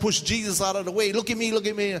going to try and push Jesus out of the way. Look at me, look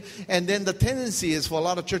at me. And then the tendency is for a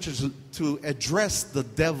lot of churches to address the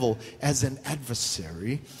devil as an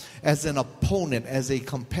adversary, as an opponent, as a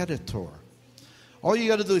competitor. All you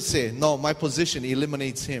got to do is say, no, my position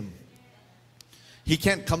eliminates him. He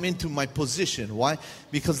can't come into my position. Why?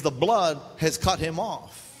 Because the blood has cut him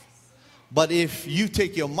off. But if you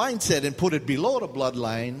take your mindset and put it below the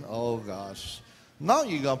bloodline, oh gosh, now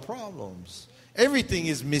you got problems. Everything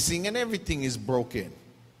is missing and everything is broken.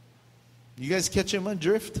 You guys catching my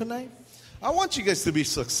drift tonight? I want you guys to be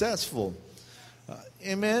successful.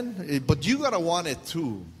 Amen? But you got to want it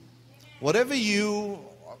too. Whatever you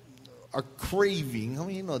are craving, how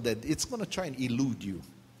many you know that it's going to try and elude you?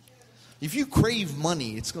 If you crave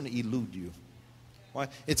money, it's going to elude you. Why?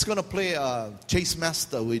 It's going to play chase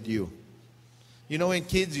master with you. You know when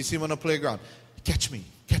kids, you see them on the playground, catch me,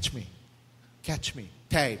 catch me, catch me,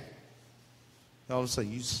 tag. All of a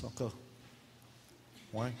sudden, you sucker.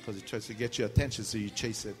 Why? Because it tries to get your attention, so you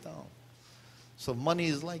chase it down. So money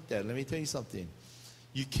is like that. Let me tell you something.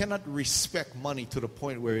 You cannot respect money to the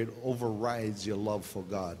point where it overrides your love for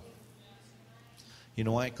God. You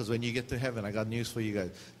know why? Because when you get to heaven, I got news for you guys.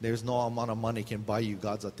 There's no amount of money can buy you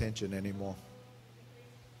God's attention anymore.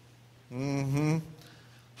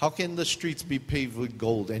 How can the streets be paved with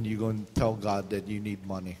gold and you're going to tell God that you need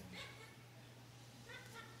money?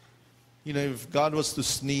 You know, if God was to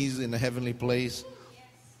sneeze in a heavenly place,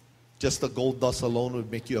 just the gold dust alone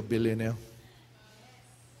would make you a billionaire.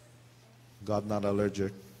 God not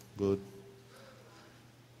allergic. Good.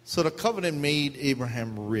 So the covenant made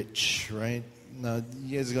Abraham rich, right? Now,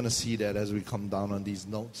 you guys are going to see that as we come down on these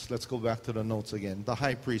notes. Let's go back to the notes again. The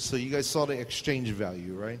high priest. So you guys saw the exchange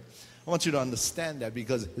value, right? I want you to understand that,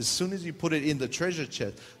 because as soon as you put it in the treasure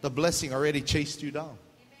chest, the blessing already chased you down.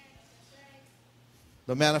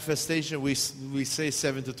 The manifestation, we say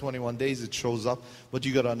 7 to 21 days it shows up, but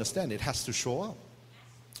you got to understand it has to show up.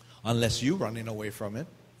 Unless you're running away from it.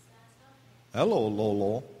 Hello,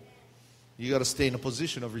 Lolo. You got to stay in a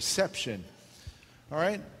position of reception. All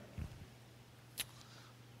right?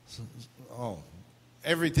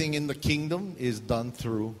 Everything in the kingdom is done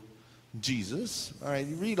through Jesus. All right,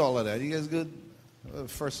 you read all of that. You guys good?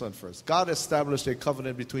 First one first. God established a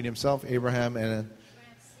covenant between himself, Abraham, and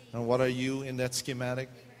what are you in that schematic?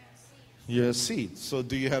 You're a seed. So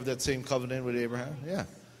do you have that same covenant with Abraham? Yeah.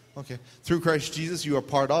 Okay. Through Christ Jesus, you are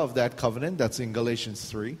part of that covenant. That's in Galatians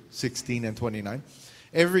 3, 16 and 29.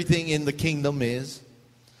 Everything in the kingdom is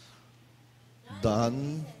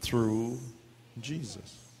done through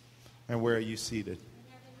Jesus. And where are you seated?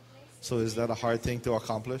 So is that a hard thing to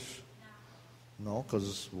accomplish? No,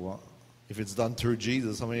 because if it's done through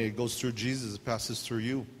Jesus, I mean, it goes through Jesus, it passes through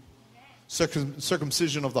you.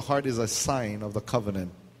 Circumcision of the heart is a sign of the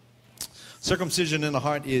covenant. Circumcision in the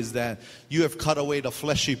heart is that you have cut away the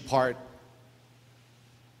fleshy part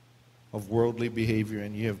of worldly behavior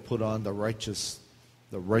and you have put on the righteous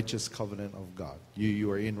covenant of God. You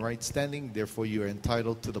are in right standing, therefore you are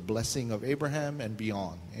entitled to the blessing of Abraham and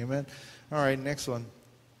beyond. Amen? All right, next one.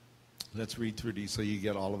 Let's read through these so you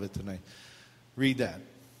get all of it tonight. Read that.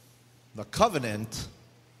 The covenant.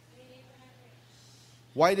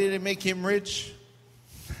 Why did it make him rich?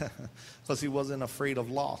 Because he wasn't afraid of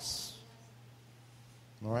loss.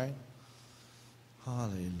 All right?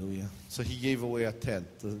 Hallelujah. So he gave away a tenth,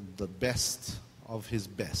 the best of his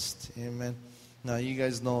best. Amen. Now you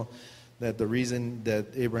guys know that the reason that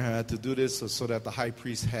Abraham had to do this was so that the high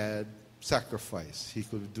priest had sacrifice. He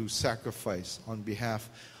could do sacrifice on behalf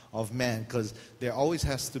of man, because there always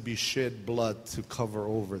has to be shed blood to cover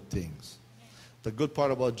over things. The good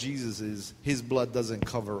part about Jesus is his blood doesn't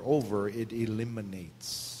cover over, it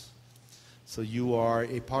eliminates. So you are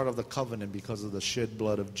a part of the covenant because of the shed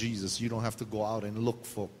blood of Jesus. You don't have to go out and look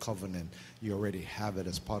for covenant. You already have it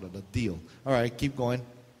as part of the deal. All right, keep going.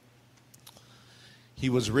 He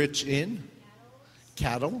was rich in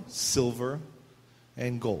cattle, silver,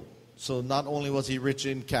 and gold. So not only was he rich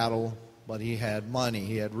in cattle, but he had money,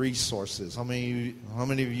 he had resources. How many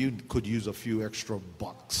of you could use a few extra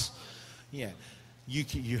bucks? Yeah.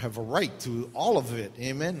 You have a right to all of it,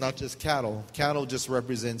 amen? Not just cattle. Cattle just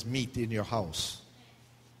represents meat in your house.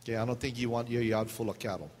 Okay, I don't think you want your yard full of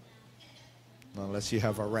cattle. Unless you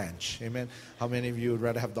have a ranch, amen? How many of you would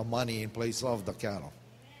rather have the money in place of the cattle?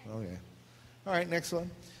 Okay. All right, next one.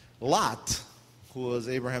 Lot, who was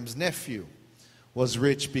Abraham's nephew, was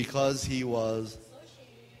rich because he was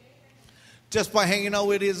just by hanging out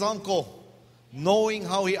with his uncle, knowing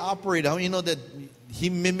how he operated. How you know that he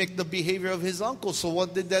mimicked the behavior of his uncle? So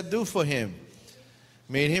what did that do for him?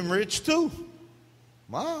 Made him rich too.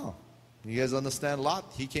 Wow. You guys understand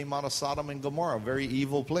Lot? He came out of Sodom and Gomorrah, a very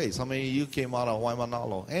evil place. How many of you came out of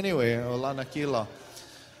Waimanalo? Anyway, Olanakila,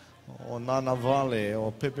 or Nana Valley,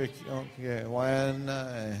 or Pepe, okay,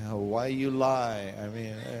 why you lie? I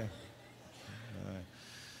mean,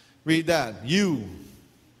 read that. You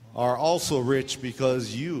are also rich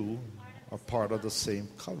because you are part of the same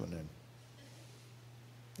covenant.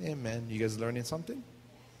 Amen. You guys learning something?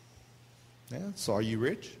 Yeah. So are you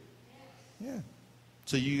rich? Yeah.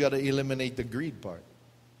 So you got to eliminate the greed part.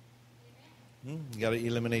 You got to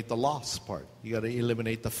eliminate the loss part. You got to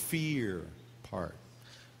eliminate the fear part.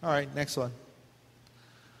 All right, next one.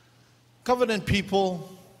 Covenant people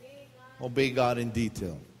obey God in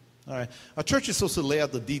detail. All right. A church is supposed to lay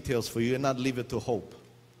out the details for you and not leave it to hope.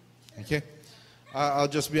 Okay? I'll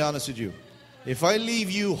just be honest with you. If I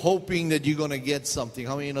leave you hoping that you're going to get something,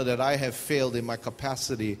 how many of you know that I have failed in my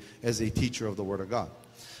capacity as a teacher of the Word of God?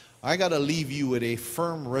 I got to leave you with a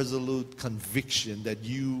firm, resolute conviction that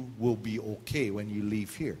you will be okay when you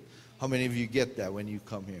leave here. How many of you get that when you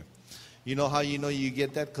come here? You know how you know you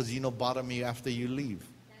get that? Because you know bother me after you leave.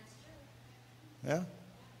 Yeah?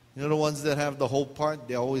 You know the ones that have the whole part,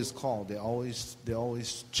 they always call, they always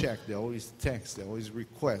check, they always text, they always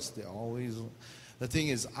request, they always... The thing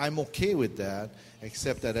is, I'm okay with that,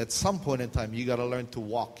 except that at some point in time, you got to learn to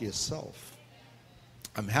walk yourself.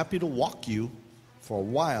 I'm happy to walk you for a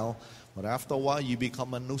while, but after a while, you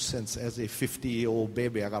become a nuisance as a 50-year-old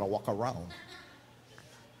baby. I got to walk around.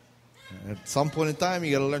 At some point in time,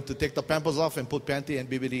 you got to learn to take the pampers off and put panty and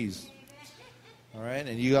BBDs. All right?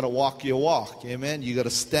 And you got to walk your walk. Amen? You got to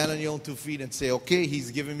stand on your own 2 feet and say, okay,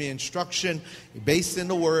 He's giving me instruction based in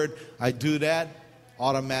the Word. I do that.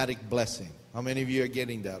 Automatic blessing. How many of you are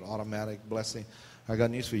getting that automatic blessing? I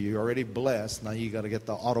got news for you. You're already blessed. Now you got to get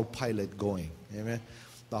the autopilot going. Amen?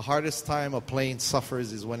 The hardest time a plane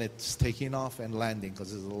suffers is when it's taking off and landing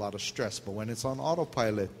because there's a lot of stress. But when it's on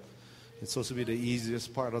autopilot, it's supposed to be the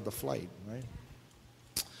easiest part of the flight, right?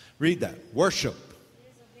 Read that. Worship.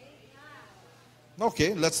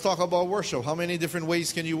 Okay, let's talk about worship. How many different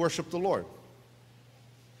ways can you worship the Lord?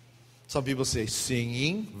 Some people say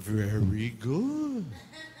singing. Very good.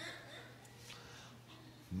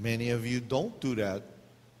 Many of you don't do that.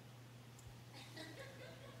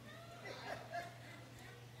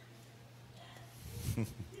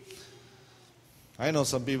 I know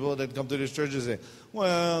some people that come to this church and say,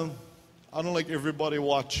 well, I don't like everybody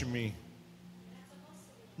watching me.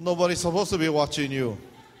 Nobody's supposed to be watching you.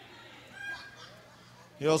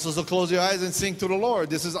 You're also supposed to close your eyes and sing to the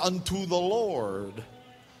Lord. This is unto the Lord.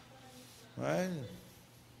 Right?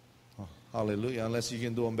 Oh, hallelujah. Unless you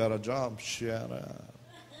can do a better job. Shut up.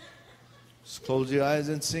 Just close your eyes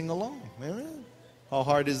and sing along. Amen. How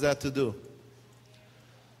hard is that to do?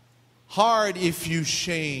 Hard if you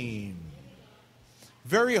shame.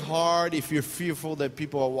 Very hard if you're fearful that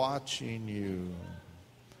people are watching you.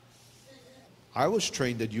 I was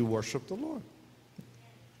trained that you worship the Lord.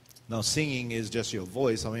 Now, singing is just your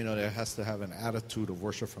voice. How many know that it has to have an attitude of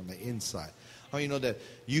worship from the inside? How many know that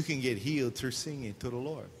you can get healed through singing to the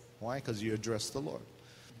Lord? Why? Because you address the Lord.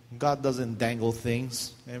 God doesn't dangle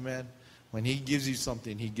things. Amen. When He gives you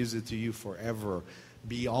something, He gives it to you forever,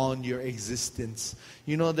 beyond your existence.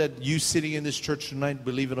 You know that you sitting in this church tonight,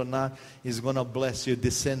 believe it or not, is going to bless your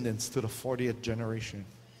descendants to the 40th generation.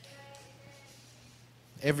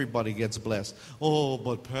 Everybody gets blessed. Oh,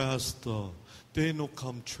 but Pastor, they don't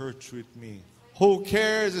come church with me. Who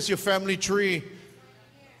cares? It's your family tree.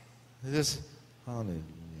 Just, hallelujah.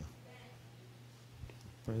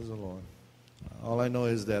 Praise the Lord. All I know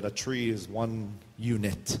is that a tree is one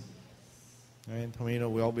unit. Right? I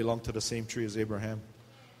mean, we all belong to the same tree as Abraham.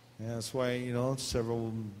 Yeah, that's why,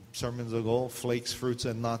 several sermons ago, flakes, fruits,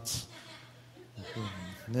 and nuts.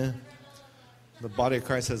 Yeah. The body of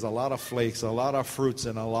Christ has a lot of flakes, a lot of fruits,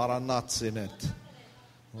 and a lot of nuts in it.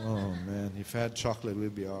 Oh, man. If I had chocolate,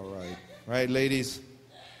 we'd be all right. Right, ladies?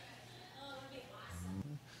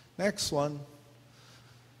 Next one.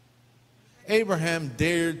 Abraham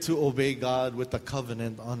dared to obey God with a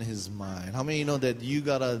covenant on his mind. How many know that you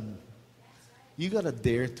gotta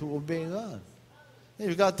dare to obey God?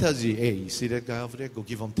 If God tells you, hey, you see that guy over there? Go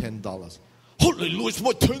give him $10. Hallelujah, it's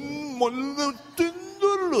my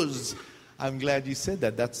 $10. I'm glad you said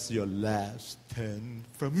that. That's your last 10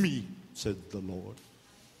 from me, said the Lord.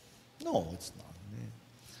 No, it's not. Man.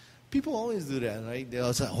 People always do that, right?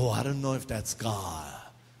 They'll say, oh, I don't know if that's God.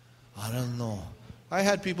 I don't know. I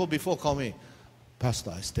had people before call me, Pastor,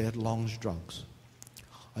 I stay at Long's Drugs.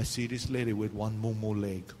 I see this lady with one moo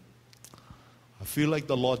leg. I feel like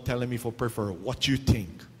the Lord telling me for prayer for her. What you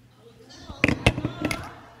think?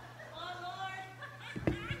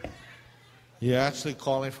 You're actually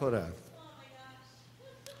calling for that.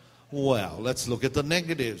 Well, let's look at the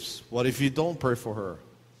negatives. What if you don't pray for her?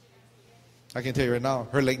 I can tell you right now,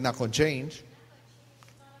 her leg not going to change.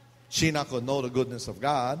 She not going to know the goodness of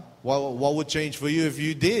God. What would change for you if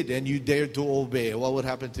you did and you dared to obey? What would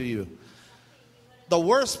happen to you? The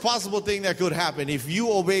worst possible thing that could happen if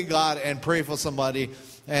you obey God and pray for somebody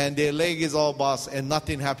and their leg is all bust and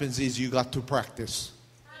nothing happens is you got to practice.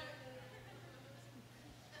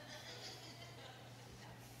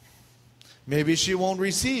 Maybe she won't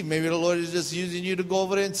receive. Maybe the Lord is just using you to go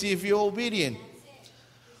over there and see if you're obedient.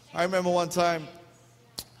 I remember one time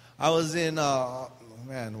I was in,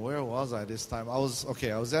 where was I this time? I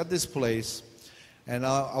was at this place. And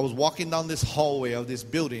I was walking down this hallway of this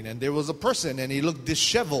building, and there was a person, and he looked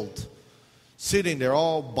disheveled, sitting there,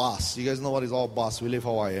 all boss. You guys know what is all boss? We live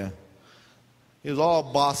Hawaii. Yeah? He was all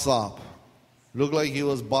boss up. Looked like he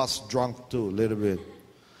was boss drunk too, a little bit.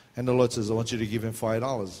 And the Lord says, I want you to give him $5.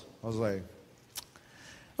 I was like,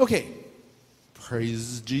 okay,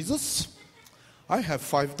 praise Jesus. I have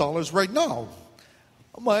 $5 right now.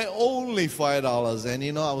 My only $5.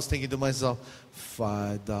 And I was thinking to myself,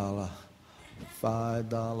 $5.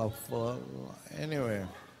 $5 for anyway.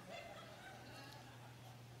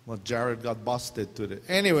 Well, Jared got busted today.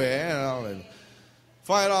 Anyway,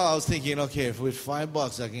 $5. I was thinking, okay, with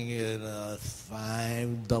 $5 I can get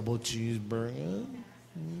 5 double cheeseburgers.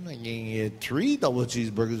 I can get 3 double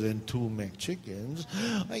cheeseburgers and 2 McChickens.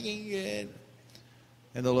 I can get.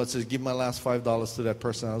 And the Lord says, give my last $5 to that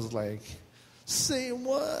person. I was like, say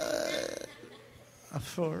what?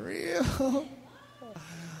 For real?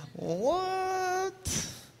 What?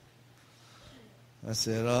 I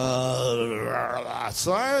said,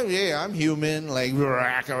 sorry, yeah, I'm human. Like,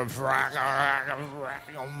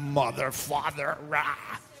 mother, father.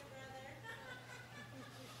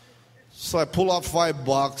 So I pull out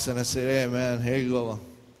 $5 and I said, hey, man, here you go.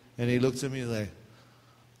 And he looks at me like,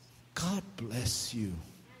 God bless you.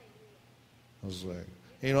 I was like,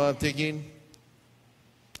 you know what I'm thinking?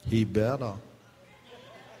 He better.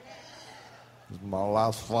 It's my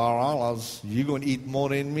last $5. You're going to eat more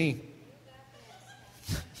than me.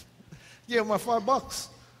 Yeah, my $5.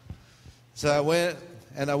 So I went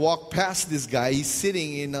and I walked past this guy. He's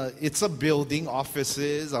sitting in it's a building,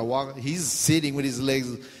 offices. He's sitting with his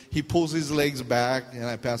legs. He pulls his legs back and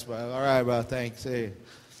I pass by. All right, bro, thanks. Hey,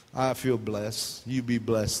 I feel blessed. You be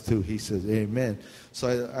blessed too. He says, amen.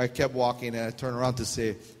 So I kept walking and I turned around to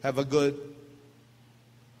say, have a good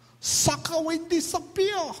sucker will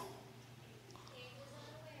disappear.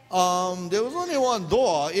 There was only one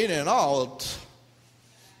door in and out.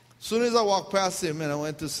 As soon as I walked past him and I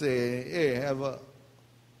went to say, hey,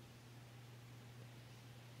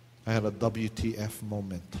 I had a WTF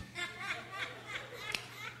moment.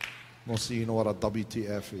 Most of you know what a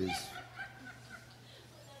WTF is.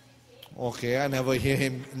 Okay, I never hear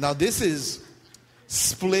him. Now this is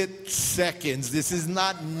split seconds. This is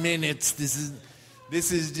not minutes. This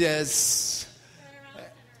is just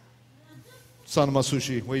Son of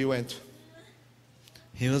Masushi, where you went?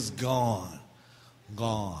 He was gone.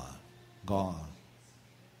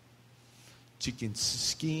 Chicken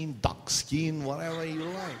skin, duck skin, whatever you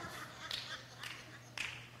like.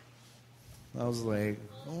 I was like,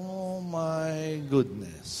 oh my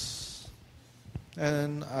goodness.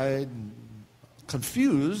 And I,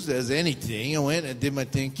 confused as anything, I went and did my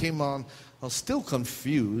thing, came on. I was still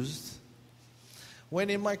confused. Went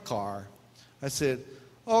in my car. I said,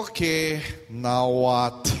 okay, now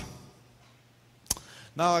what?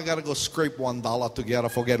 Now I got to go scrape $1 together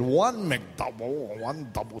for get one McDouble, one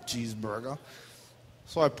double cheeseburger.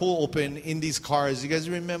 So I pull open in these cars. You guys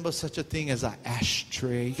remember such a thing as an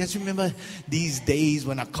ashtray? You guys remember these days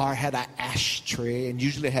when a car had an ashtray and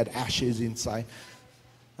usually had ashes inside?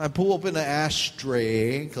 I pull open the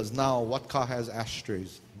ashtray because now what car has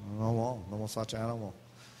ashtrays? No more such animal.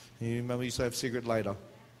 You remember you used to have cigarette lighter?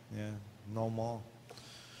 Yeah, no more.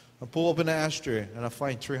 I pull open the ashtray and I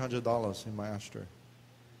find $300 in my ashtray.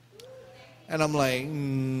 And I'm like,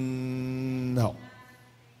 no,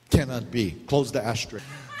 cannot be. Close the ashtray.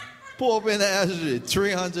 Pull open the ashtray,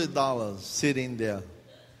 $300 sitting there.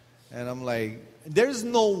 And I'm like, there's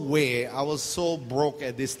no way. I was so broke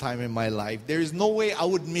at this time in my life. There is no way I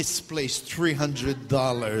would misplace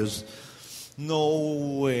 $300.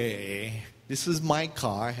 No way. This is my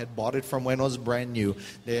car. I had bought it from when it was brand new.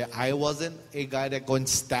 I wasn't a guy that go and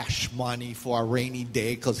stash money for a rainy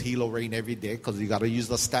day because he'll rain every day because you got to use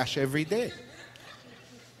the stash every day.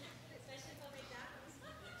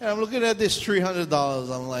 And I'm looking at this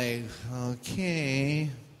 $300. I'm like, okay.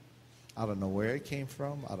 I don't know where it came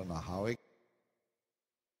from. I don't know how it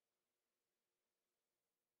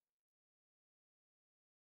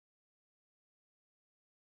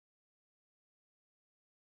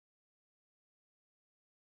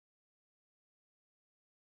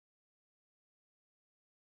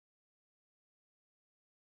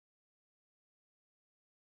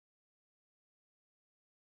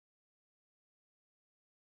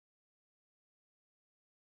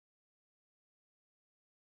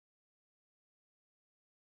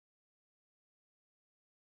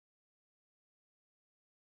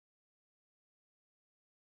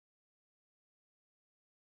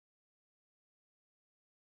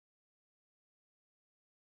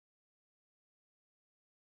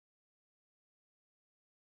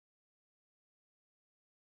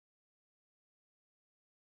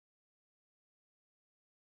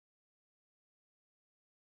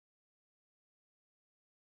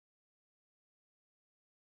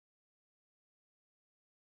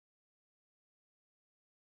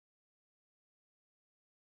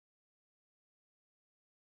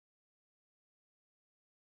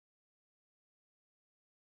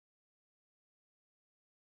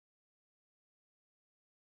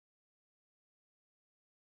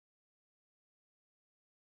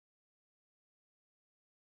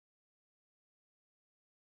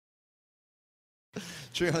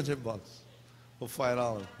 $300 for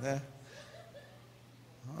 $5. Yeah.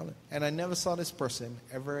 And I never saw this person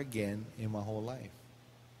ever again in my whole life.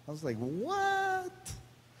 I was like, what?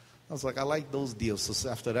 I was like, I like those deals. So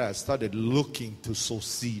after that, I started looking to sow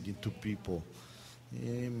seed into people.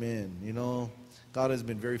 Amen. You know, God has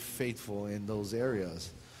been very faithful in those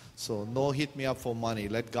areas. So no hit me up for money.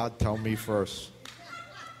 Let God tell me first.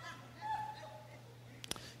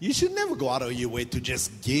 You should never go out of your way to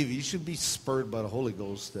just give. You should be spurred by the Holy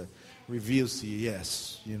Ghost that reveals to you,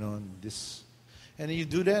 yes, and this. And you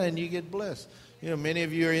do that and you get blessed. Many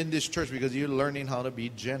of you are in this church because you're learning how to be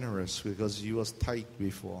generous because you was tight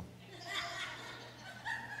before.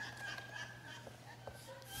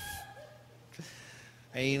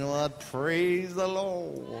 And you know what? Praise the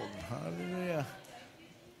Lord. Hallelujah.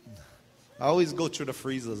 I always go through the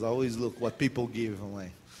freezers. I always look what people give. I'm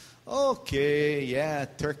like, okay, yeah,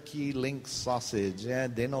 turkey link sausage. Yeah,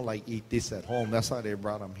 they don't like eat this at home. That's why they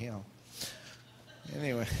brought them here.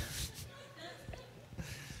 Anyway.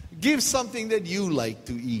 Give something that you like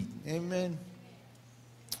to eat. Amen.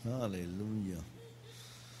 Hallelujah.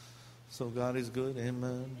 So God is good.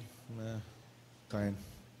 Amen. Kind.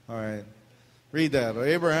 All right. Read that.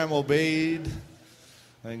 Abraham obeyed,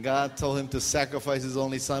 and God told him to sacrifice his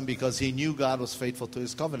only son because he knew God was faithful to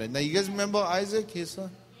his covenant. Now, you guys remember Isaac, his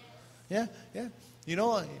son? Yeah.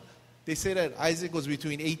 They say that Isaac was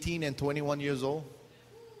between 18 and 21 years old.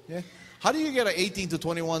 Yeah. How do you get an 18 to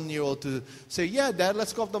 21-year-old to say, yeah, Dad,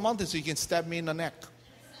 let's go up the mountain so you can stab me in the neck?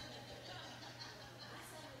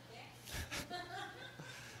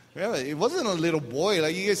 Yeah, it wasn't a little boy.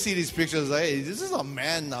 Like, you guys see these pictures, like, hey, this is a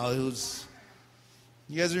man now who's...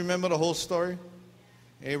 You guys remember the whole story?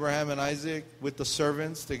 Abraham and Isaac with the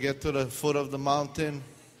servants to get to the foot of the mountain.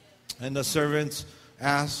 And the servants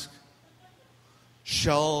ask,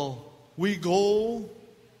 shall we go?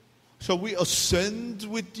 Shall we ascend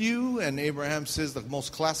with you? And Abraham says the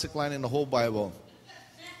most classic line in the whole Bible.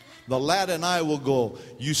 The lad and I will go.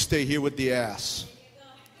 You stay here with the ass.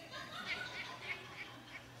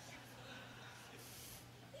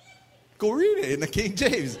 Go read it in the King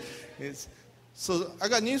James. So I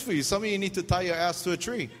got news for you. Some of you need to tie your ass to a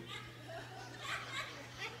tree.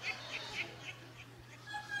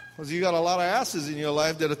 Because you got a lot of asses in your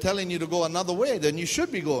life that are telling you to go another way than you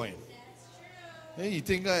should be going. Hey, you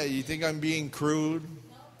think I'm being crude?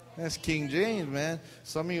 That's King James, man.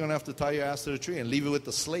 Some of you are going to have to tie your ass to the tree and leave it with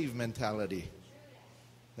the slave mentality.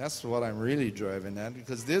 That's what I'm really driving at.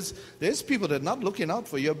 Because there's people that are not looking out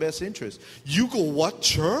for your best interest. You go what,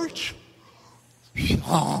 church? You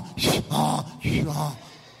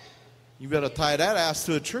better tie that ass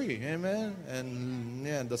to a tree. Amen? And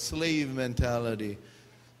yeah, the slave mentality.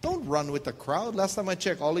 Don't run with the crowd. Last time I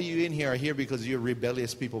checked, all of you in here are here because you're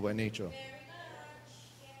rebellious people by nature.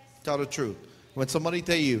 Tell the truth. When somebody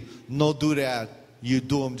tell you, no do that, you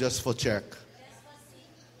do them just for check.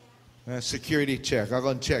 Security check. I'm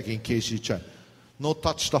going to check in case you check. No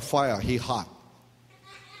touch the fire. He hot.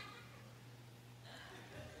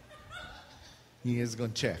 He is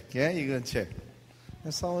going to check. Yeah, you're going to check.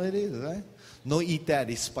 That's all it is, right? No eat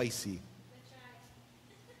that. It's spicy.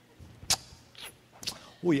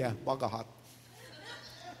 Oh yeah, bugger hot.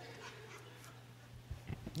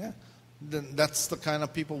 Yeah. Then that's the kind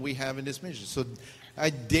of people we have in this mission. So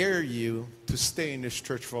I dare you to stay in this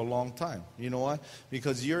church for a long time. You know why?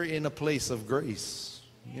 Because you're in a place of grace.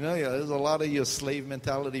 There's a lot of your slave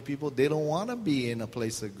mentality people. They don't want to be in a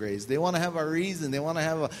place of grace. They want to have a reason. They want to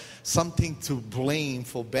have something to blame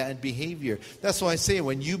for bad behavior. That's why I say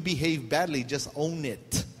when you behave badly, just own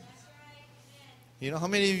it. How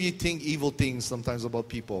many of you think evil things sometimes about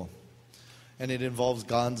people? And it involves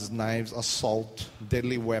guns, knives, assault,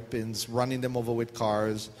 deadly weapons, running them over with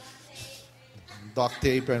cars, duct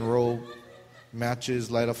tape and rope,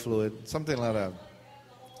 matches, lighter fluid, something like that.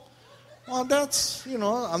 Well, that's,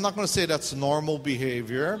 I'm not going to say that's normal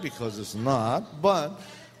behavior because it's not, but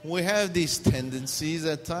we have these tendencies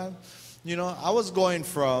at times. I was going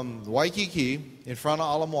from Waikiki in front of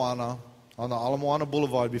Ala Moana, on the Ala Moana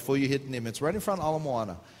Boulevard before you hit Nimitz, right in front of Ala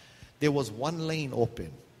Moana. There was one lane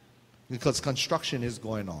open. Because construction is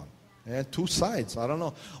going on. And two sides. I don't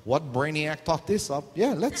know what brainiac thought this up.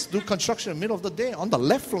 Yeah, let's do construction in the middle of the day on the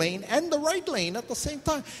left lane and the right lane at the same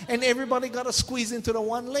time. And everybody got to squeeze into the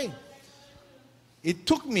one lane. It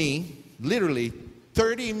took me literally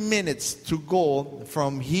 30 minutes to go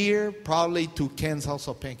from here probably to Ken's House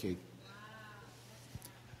of Pancake.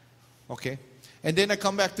 Okay. And then I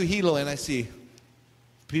come back to Hilo and I see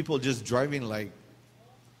people just driving like,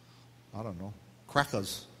 I don't know,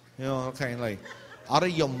 crackers. Kind of like out of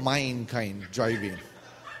your mind kind driving.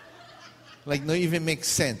 Like, no even makes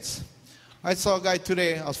sense. I saw a guy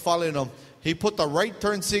today, I was following him. He put the right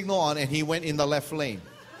turn signal on and he went in the left lane.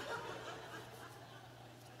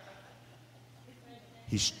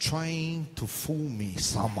 He's trying to fool me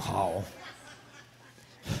somehow.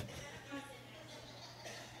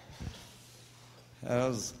 I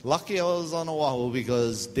was lucky I was on Oahu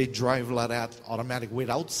because they drive like that automatic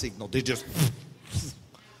without signal. They just,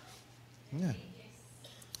 yeah.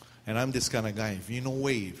 And I'm this kind of guy. If you know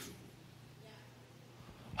wave,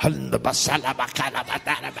 in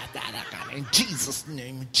Jesus'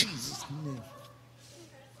 name, in Jesus' name.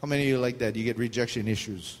 How many of you like that? You get rejection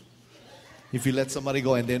issues. If you let somebody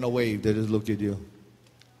go and they no wave, they just look at you.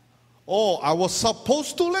 Oh, I was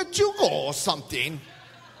supposed to let you go or something.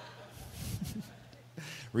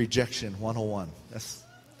 Rejection 101.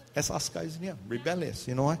 That's us guys, yeah. Rebellious.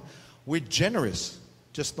 You know why? We're generous.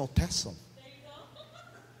 Just don't test them.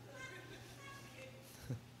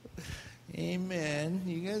 Amen.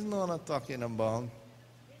 You guys know what I'm talking about. All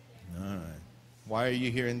right. Why are you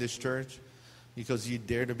here in this church? Because you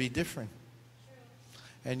dare to be different.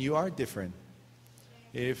 And you are different.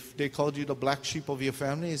 If they called you the black sheep of your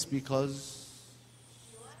family, it's because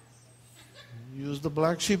you're the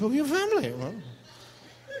black sheep of your family. Well,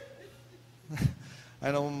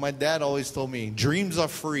 I know my dad always told me, dreams are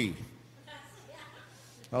free.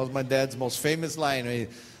 That was my dad's most famous line.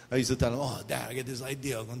 I used to tell him, oh, Dad, I get this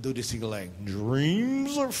idea. I'm going to do this. He go like,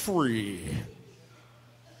 dreams are free.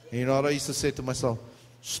 And you know what I used to say to myself?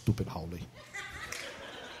 Stupid Howley.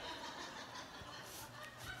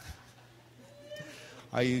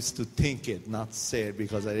 I used to think it, not say it,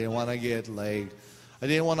 because I didn't want to get like, I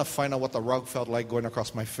didn't want to find out what the rug felt like going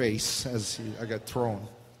across my face as I got thrown.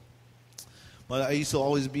 But I used to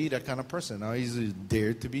always be that kind of person. I used to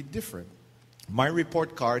dare to be different. My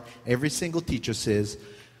report card, every single teacher says,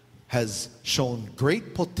 has shown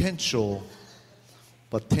great potential,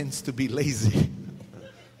 but tends to be lazy.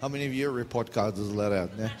 How many of your report cards is like that?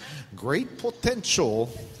 Yeah? Great potential.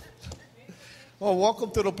 Well, welcome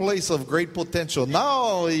to the place of great potential.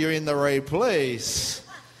 Now you're in the right place.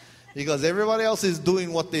 Because everybody else is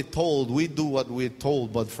doing what they're told. We do what we're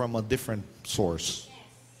told, but from a different source.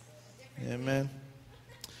 Amen.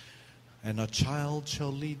 And a child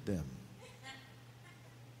shall lead them.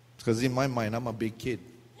 Because in my mind, I'm a big kid.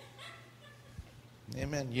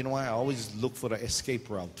 Amen. You know why? I always look for the escape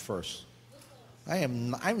route first.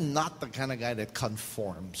 I'm not the kind of guy that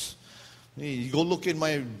conforms. You go look in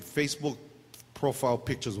my Facebook profile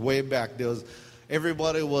pictures way back.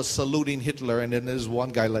 Everybody was saluting Hitler, and then there's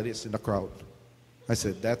one guy like this in the crowd. I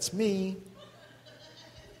said, that's me.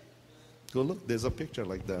 Go look, there's a picture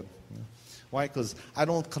like that. Why? Because I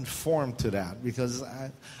don't conform to that. Because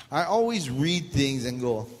I always read things and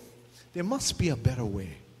go, there must be a better way.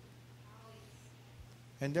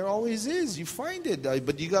 And there always is. You find it.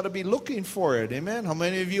 But you got to be looking for it. Amen? How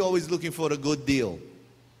many of you are always looking for the good deal?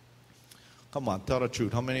 Come on, tell the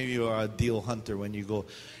truth. How many of you are a deal hunter when you go?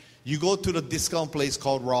 You go to the discount place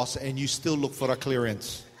called Ross and you still look for the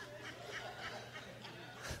clearance.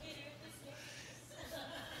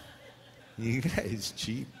 You guys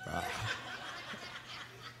cheap.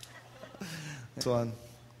 Son.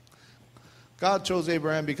 God chose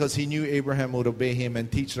Abraham because he knew Abraham would obey him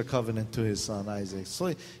and teach the covenant to his son Isaac.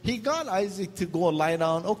 So he got Isaac to go lie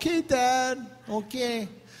down. Okay, Dad. Okay.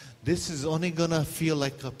 This is only going to feel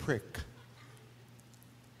like a prick.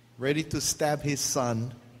 Ready to stab his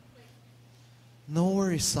son. No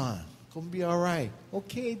worries, son. Gonna be all right.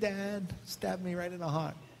 Okay, Dad. Stab me right in the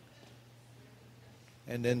heart.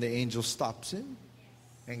 And then the angel stops him.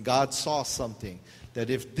 And God saw something. That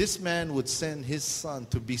if this man would send his son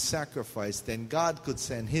to be sacrificed, then God could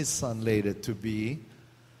send his son later to be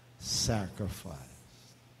sacrificed.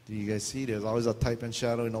 Do you guys see? There's always a type and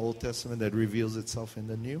shadow in the Old Testament that reveals itself in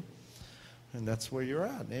the New. And that's where you're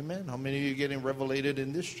at. Amen. How many of you are getting revelated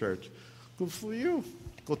in this church? Good for you.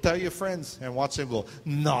 Go tell your friends and watch them go,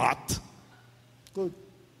 not. Good.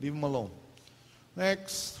 Leave them alone.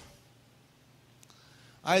 Next.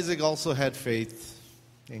 Isaac also had faith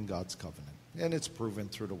in God's covenant. And it's proven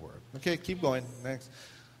through the word. Okay, keep going. Next.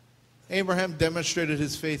 Abraham demonstrated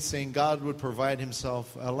his faith saying God would provide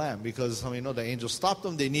himself a lamb. Because, how many know the angel stopped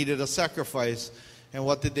them? They needed a sacrifice. And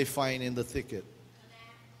what did they find in the thicket?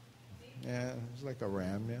 Yeah, it's like a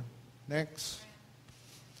ram, yeah. Next.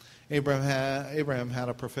 Abraham had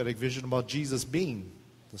a prophetic vision about Jesus being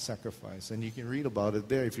the sacrifice. And you can read about it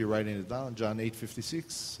there if you're writing it down. John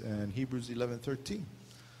 8:56 and Hebrews 11:13.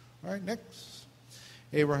 All right, next.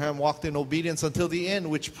 Abraham walked in obedience until the end,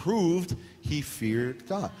 which proved he feared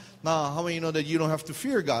God. Now, how many know that you don't have to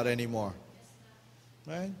fear God anymore?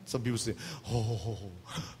 Right? Some people say, oh,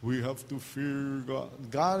 we have to fear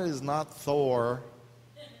God. God is not Thor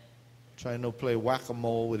trying to play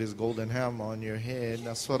whack-a-mole with his golden hammer on your head.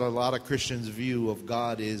 That's what a lot of Christians' view of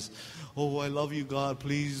God is. Oh, I love you, God.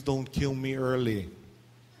 Please don't kill me early.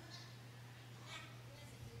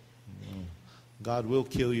 God will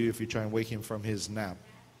kill you if you try and wake him from his nap.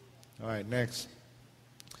 All right, next.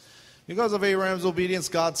 Because of Abraham's obedience,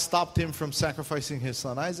 God stopped him from sacrificing his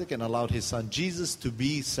son Isaac and allowed his son Jesus to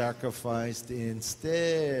be sacrificed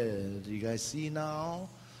instead. You guys see now?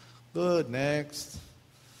 Good, next.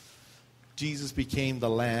 Jesus became the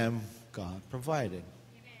lamb God provided.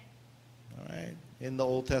 All right. In the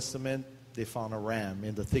Old Testament, they found a ram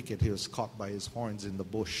in the thicket. He was caught by his horns in the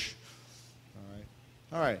bush.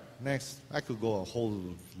 All right, next. I could go a whole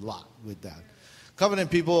lot with that.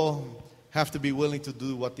 Covenant people have to be willing to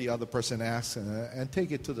do what the other person asks and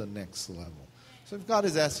take it to the next level. So if God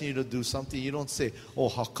is asking you to do something, you don't say, oh,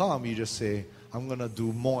 how come? You just say, I'm going to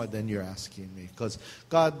do more than you're asking me. Because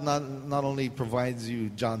God not only provides you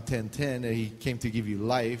John 10:10, He came to give you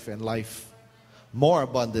life and life more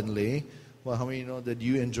abundantly. Well, how many know that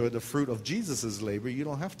you enjoy the fruit of Jesus' labor? You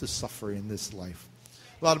don't have to suffer in this life.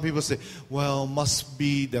 A lot of people say, well, must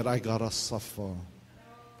be that I got to suffer.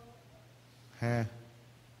 Huh?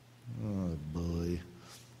 Oh, boy.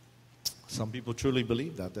 Some people truly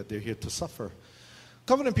believe that they're here to suffer.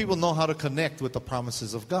 Covenant people know how to connect with the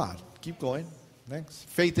promises of God. Keep going. Next.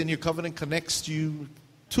 Faith in your covenant connects you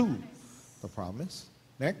to the promise.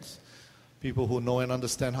 Next. People who know and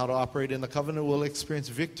understand how to operate in the covenant will experience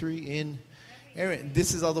victory in Aaron.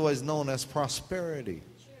 This is otherwise known as prosperity.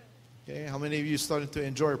 Okay, how many of you starting to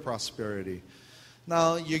enjoy prosperity?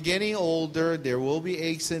 Now, you're getting older. There will be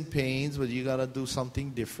aches and pains, but you got to do something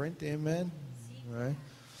different. Amen? Right?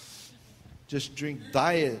 Just drink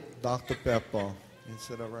diet Dr. Pepper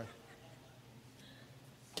instead of right.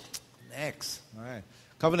 Next. All right.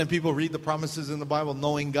 Covenant people read the promises in the Bible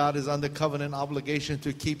knowing God is under covenant obligation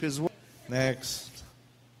to keep His word. Next.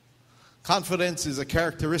 Confidence is a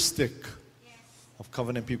characteristic of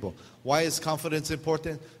covenant people. Why is confidence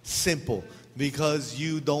important? Simple. Because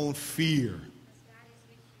you don't fear.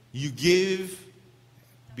 You give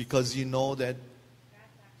because you know that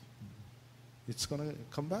it's going to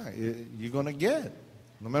come back. You're going to get.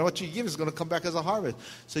 No matter what you give, it's going to come back as a harvest.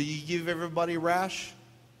 So you give everybody rash,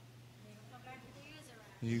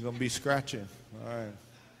 you're going to be scratching. All right.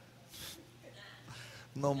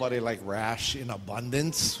 Nobody like rash in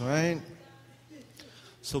abundance, right?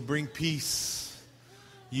 So bring peace.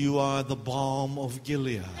 You are the balm of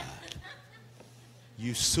Gilead.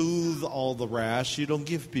 You soothe all the rash. You don't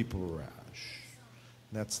give people rash.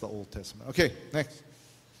 That's the Old Testament. Okay, next.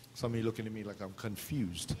 Some of you looking at me like I'm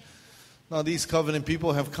confused. Now, these covenant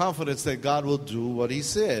people have confidence that God will do what He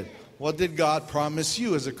said. What did God promise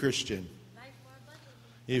you as a Christian?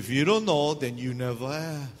 If you don't know, then you never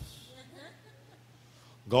ask.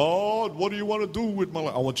 God, what do you want to do with my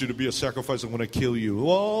life? I want you to be a sacrifice. I'm going to kill you.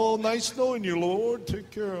 Oh, nice knowing you, Lord. Take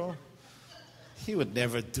care. He would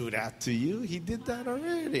never do that to you. He did that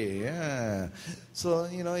already. Yeah. So,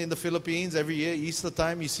 in the Philippines, every year, Easter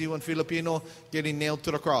time, you see one Filipino getting nailed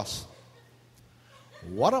to the cross.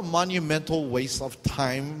 What a monumental waste of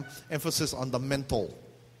time, emphasis on the mental.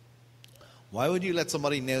 Why would you let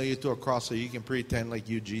somebody nail you to a cross so you can pretend like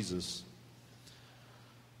you Jesus?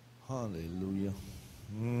 Hallelujah.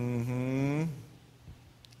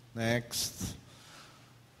 Next.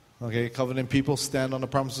 Okay, covenant people stand on the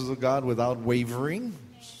promises of God without wavering.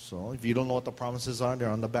 So if you don't know what the promises are, they're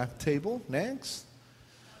on the back table. Next.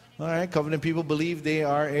 All right, covenant people believe they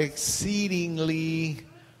are exceedingly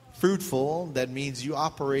fruitful. That means you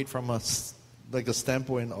operate from a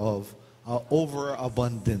standpoint of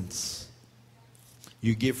overabundance.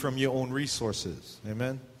 You give from your own resources.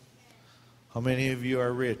 Amen? How many of you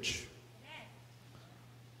are rich?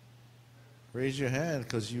 Raise your hand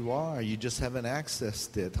because you are. You just haven't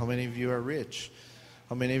accessed it. How many of you are rich?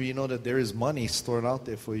 How many of you know that there is money stored out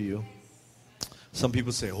there for you? Some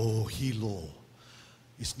people say, oh, Hilo.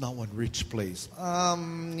 It's not one rich place.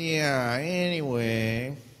 Yeah,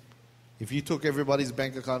 anyway. If you took everybody's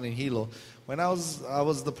bank account in Hilo. When I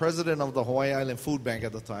was the president of the Hawaii Island Food Bank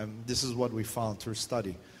at the time, this is what we found through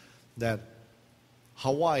study. That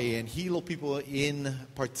Hawaii and Hilo people in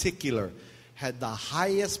particular had the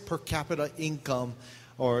highest per capita income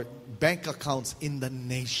or bank accounts in the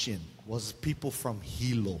nation was people from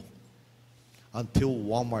Hilo until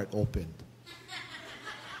Walmart opened.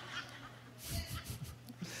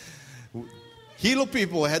 Hilo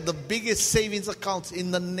people had the biggest savings accounts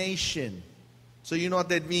in the nation. So you know what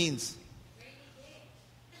that means?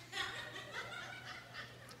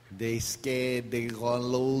 They scared they're going to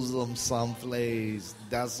lose them someplace.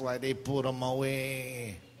 That's why they put them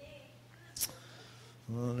away.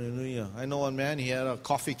 Hallelujah. I know one man, he had a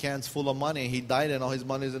coffee cans full of money. He died and all his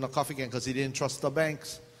money is in a coffee can because he didn't trust the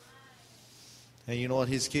banks. And you know what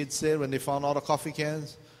his kids said when they found all the coffee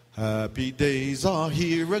cans? Happy days are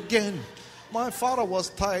here again. My father was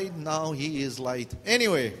tight, now he is light.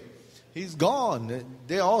 Anyway, he's gone.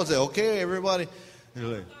 They all say, okay, everybody. They're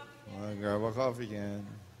like, I'll grab a coffee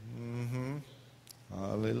can.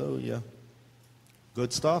 Hallelujah.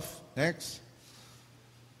 Good stuff. Next.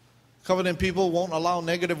 Covenant people won't allow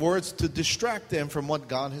negative words to distract them from what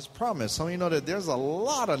God has promised. Some of you know that there's a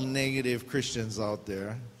lot of negative Christians out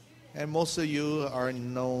there, and most of you are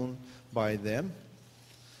known by them.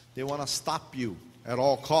 They want to stop you at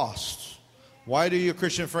all costs. Why do your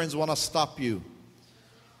Christian friends want to stop you?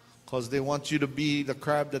 Because they want you to be the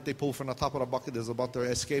crab that they pull from the top of the bucket that's about to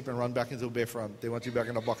escape and run back into the bayfront. They want you back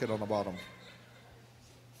in the bucket on the bottom.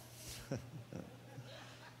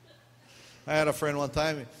 I had a friend one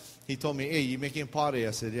time. He told me, hey, you making potty?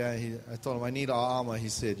 I said, yeah. I told him, I need a alma. He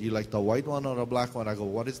said, you like the white one or the black one? I go,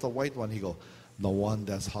 what is the white one? He go, the one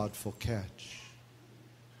that's hard for catch.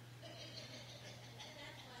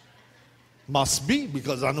 Must be,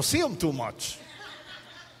 because I don't see them too much.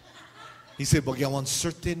 He said, but one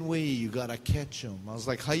certain way you got to catch them. I was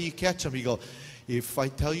like, how you catch them? He go, if I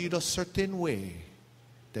tell you the certain way,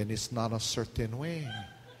 then it's not a certain way.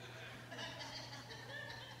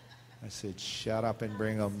 I said, shut up and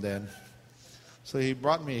bring them then. So he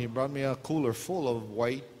brought me a cooler full of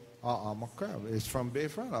white crab. It's from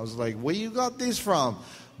Bayfront. I was like, where you got this from?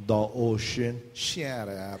 The ocean. Shut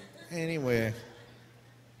up. Anyway.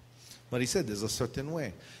 But he said there's a certain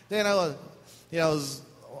way. Then I was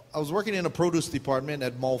working in a produce department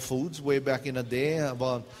at Mall Foods way back in the day,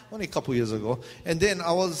 about only a couple years ago. And then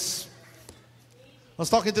I was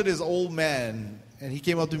talking to this old man, and he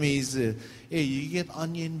came up to me. He said, hey, you get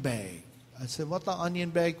onion bag. I said, what the onion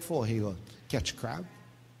bag for? He goes, catch crab.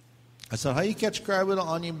 I said, how you catch crab with an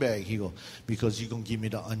onion bag? He goes, because you're going to give me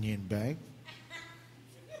the onion bag.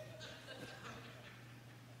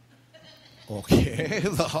 Okay.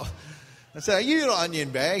 I said, I give you the onion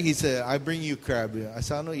bag. He said, I bring you crab. I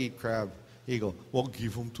said, I don't eat crab. He go, well,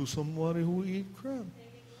 give them to somebody who eat crab.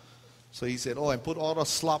 So he said, oh, and put all the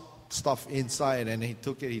slop stuff inside. And he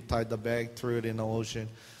took it, he tied the bag, threw it in the ocean.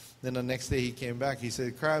 Then the next day he came back. He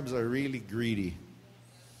said, crabs are really greedy.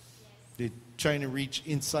 They're trying to reach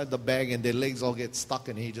inside the bag and their legs all get stuck,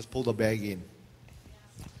 and he just pulled the bag in.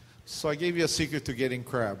 So I gave you a secret to getting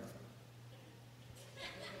crab.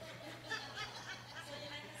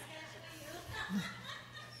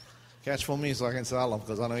 Catch for me so I can sell them,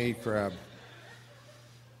 because I don't eat crab.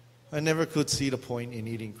 I never could see the point in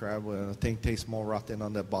eating crab when the thing tastes more rotten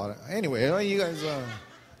on the bottom. Anyway, you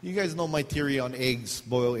guys know my theory on eggs,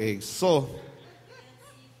 boiled eggs. So,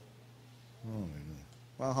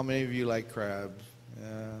 well, how many of you like crab?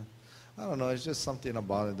 I don't know. It's just something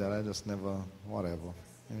about it that I just never, whatever.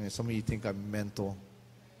 Anyway, some of you think I'm mental.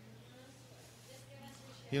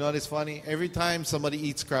 You know what's funny? Every time somebody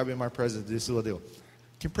eats crab in my presence, this is what they do.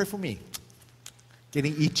 Can you pray for me?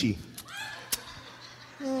 Getting itchy.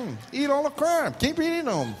 Eat all the crab. Keep eating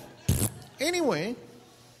them. Anyway.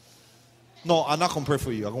 No, I'm not going to pray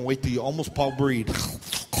for you. I'm going to wait till you almost Paul breathe.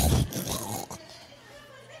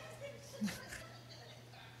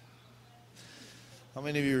 How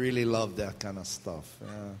many of you really love that kind of stuff?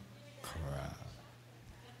 Crab.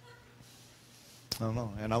 I don't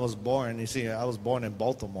know. And I was born in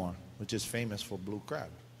Baltimore, which is famous for blue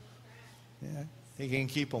crab. Yeah. You can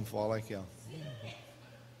keep them for all I care.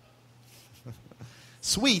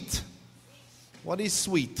 Sweet. What is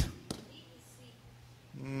sweet?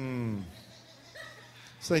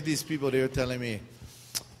 It's like these people, they were telling me,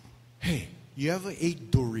 hey, you ever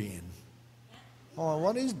ate durian? Oh,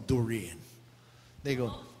 what is durian? They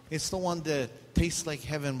go, it's the one that tastes like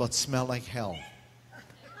heaven but smells like hell.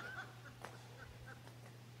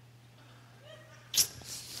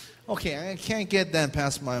 Okay, I can't get that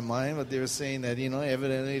past my mind, but they were saying that,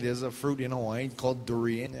 evidently there's a fruit in Hawaii called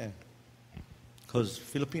durian. Because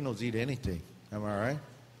Filipinos eat anything. Am I right?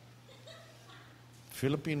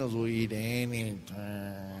 Filipinos will eat anything.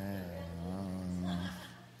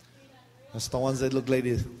 That's the ones that look like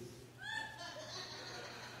this.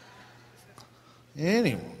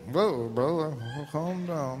 Anyway, brother, calm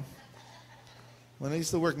down. When I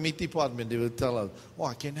used to work meat department, they would tell us, oh,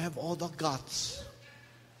 I can have all the guts.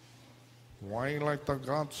 Why you like the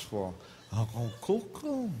guts for? I'm going to cook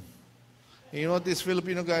them. You know what this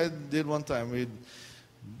Filipino guy did one time?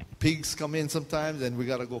 Pigs come in sometimes, and we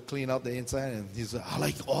got to go clean out the inside. And he said, I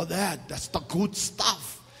like all that. That's the good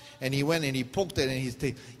stuff. And he went and he poked it, and he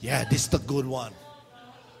said, yeah, this is the good one.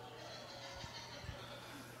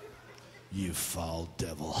 You foul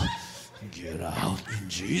devil. Get out in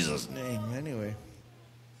Jesus' name. Anyway,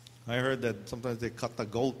 I heard that sometimes they cut the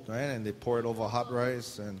goat, right? And they pour it over hot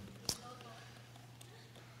rice. And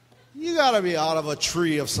You got to be out of a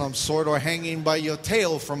tree of some sort or hanging by your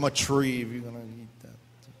tail from a tree if you're going to eat that.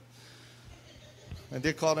 And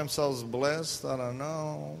they call themselves blessed. I don't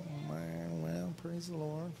know. Man, well, praise the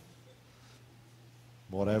Lord.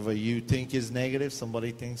 Whatever you think is negative,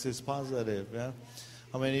 somebody thinks is positive. Yeah.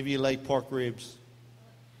 How many of you like pork ribs?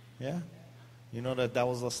 Yeah. You know that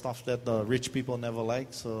was the stuff that the rich people never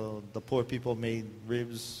liked, so the poor people made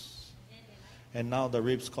ribs, and now the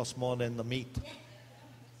ribs cost more than the meat.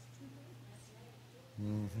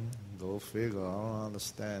 Go figure. I don't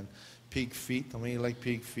understand. Pig feet. How many like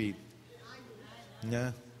pig feet?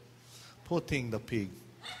 Yeah. Poor thing, the pig.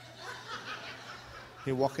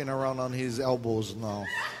 He walking around on his elbows now.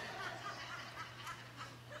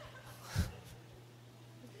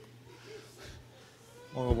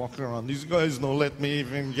 Oh, walking around. These guys don't let me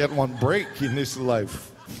even get one break in this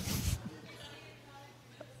life.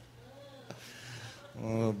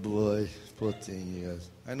 Oh boy, poor thing, you guys.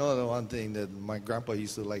 I know the one thing that my grandpa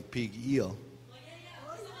used to like pig ear.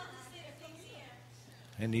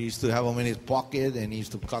 And he used to have them in his pocket, and he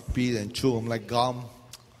used to cut pig and chew them like gum.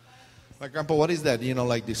 My grandpa, what is that? You know,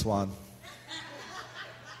 like this one.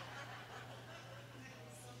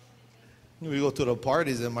 We go to the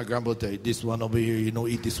parties and my grandpa tell you, this one over here, you don't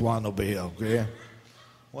eat this one over here, okay?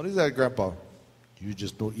 What is that, grandpa? You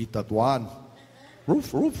just don't eat that one.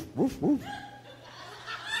 Roof, roof, roof, roof.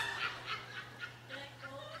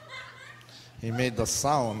 He made the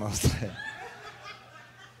sound. I was like,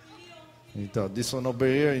 he thought, this one over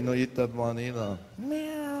here, you don't eat that one either.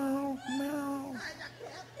 Meow, meow.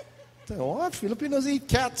 I said, what? Filipinos eat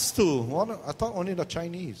cats too. What? I thought only the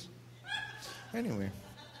Chinese. Anyway.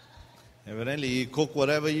 Evidently, you cook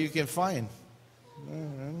whatever you can find.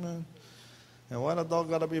 And why the dog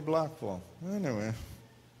gotta be black for? Anyway.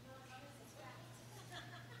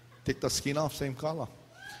 Take the skin off, same color.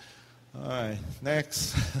 All right,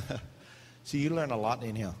 next. See, you learn a lot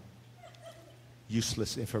in here.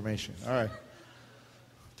 Useless information. All right.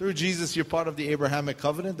 Through Jesus, you're part of the Abrahamic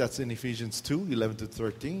covenant. That's in Ephesians 2, 11 to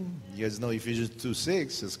 13. You guys know Ephesians 2,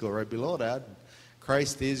 6. Let's go right below that.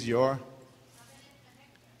 Christ is your...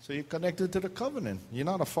 So you're connected to the covenant. You're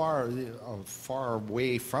not a far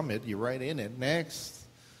way from it. You're right in it. Next.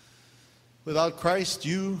 Without Christ,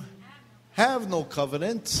 you have no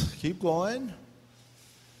covenant. Keep going.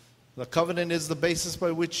 The covenant is the basis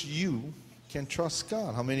by which you can trust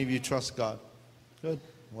God. How many of you trust God? Good.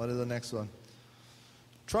 What is the next one?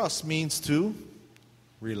 Trust means to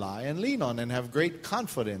rely and lean on and have great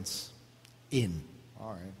confidence in.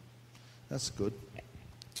 All right. That's good.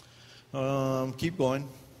 Keep going.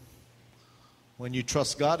 When you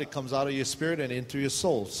trust God, it comes out of your spirit and into your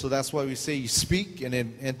soul. So that's why we say you speak and it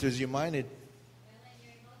enters your mind.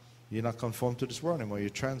 You're not conformed to this world anymore. You're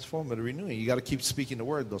transformed by the renewing. You got to keep speaking the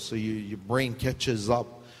word, though, so your brain catches up.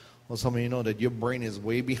 Well, some of you know that your brain is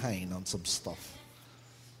way behind on some stuff.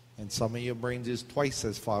 And some of your brains is twice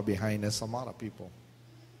as far behind as some other people.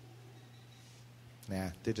 Nah,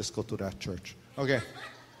 they just go to that church. Okay.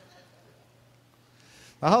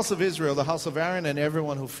 The house of Israel, the house of Aaron, and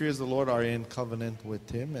everyone who fears the Lord are in covenant with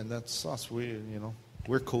him. And that's us.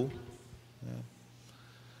 We're cool.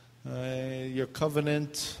 Yeah. Your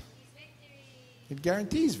covenant, it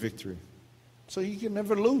guarantees victory. So you can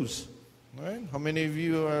never lose. Right? How many of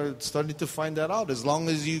you are starting to find that out? As long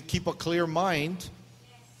as you keep a clear mind,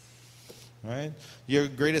 right? Your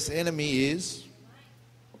greatest enemy is...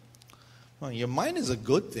 Well, your mind is a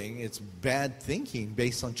good thing. It's bad thinking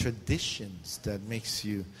based on traditions that makes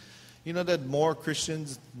you... You know that more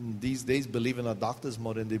Christians these days believe in the doctors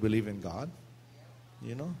more than they believe in God?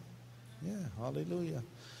 You know? Yeah, hallelujah.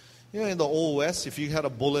 You know, in the Old West, if you had a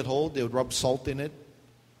bullet hole, they would rub salt in it.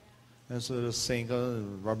 And so they're saying,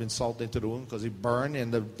 rubbing salt into the wound because it burned.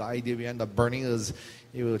 And the idea behind the burning is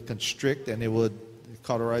it would constrict and it would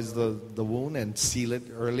cauterize the wound and seal it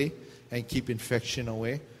early and keep infection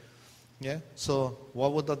away. Yeah. So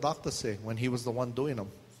what would the doctor say when he was the one doing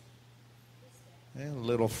them? Yeah, a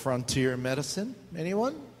little frontier medicine.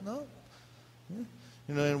 Anyone? No? Yeah.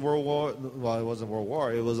 You know, in World War, well, it wasn't World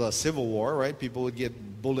War. It was a Civil War, right? People would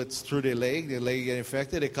get bullets through their leg get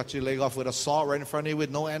infected. They cut your leg off with a saw right in front of you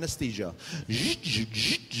with no anesthesia.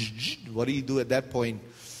 What do you do at that point?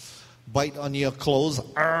 Bite on your clothes.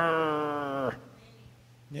 Arrgh.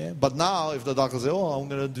 Yeah. But now, if the doctor says, "Oh, I'm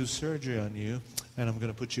going to do surgery on you, and I'm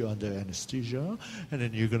going to put you under anesthesia, and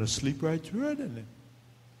then you're going to sleep right through it," and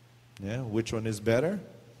yeah, which one is better?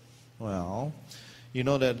 Well, you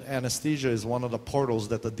know that anesthesia is one of the portals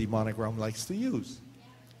that the demonic realm likes to use.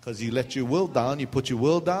 Because you let your will down, you put your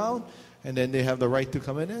will down, And then they have the right to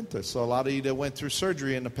come and enter. So a lot of you that went through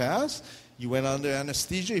surgery in the past, you went under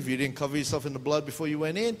anesthesia. If you didn't cover yourself in the blood before you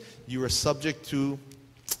went in, you were subject to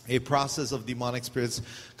a process of demonic spirits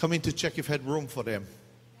coming to check if you had room for them.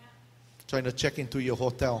 Trying to check into your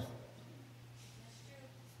hotel.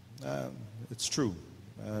 It's true.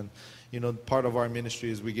 And, part of our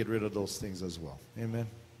ministry is we get rid of those things as well. Amen.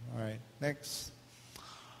 All right. Next.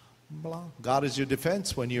 Blah. God is your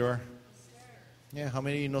defense when you're... Yeah, how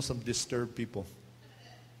many of you know some disturbed people?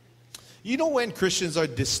 You know when Christians are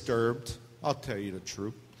disturbed? I'll tell you the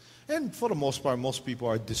truth. And for the most part, most people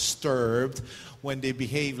are disturbed when they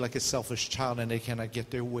behave like a selfish child and they cannot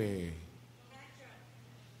get their way.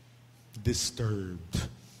 Disturbed.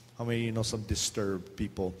 How many of you know some disturbed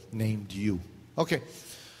people named you? Okay.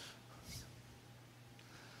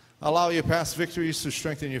 Allow your past victories to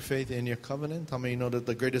strengthen your faith in your covenant. How many know that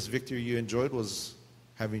the greatest victory you enjoyed was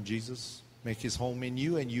having Jesus make his home in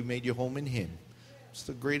you and you made your home in him? It's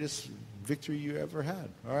the greatest victory you ever had.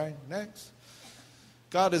 All right, next.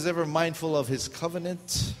 God is ever mindful of his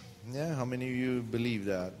covenant. Yeah, how many of you believe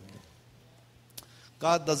that?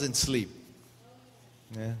 God doesn't sleep.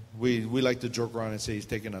 Yeah, we like to joke around and say he's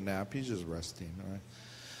taking a nap. He's just resting. All right.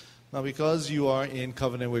 Now, because you are in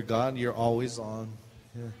covenant with God, you're always on.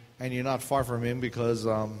 Yeah. And you're not far from him because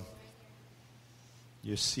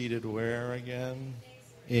you're seated where again?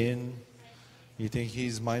 In. You think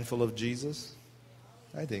he's mindful of Jesus?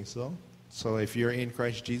 I think so. So if you're in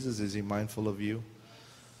Christ Jesus, is he mindful of you?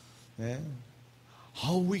 Yeah.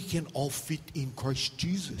 How we can all fit in Christ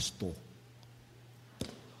Jesus though?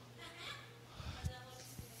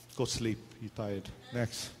 Go sleep. You're tired.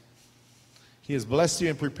 Next. He has blessed you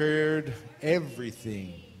and prepared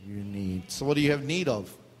everything you need. So what do you have need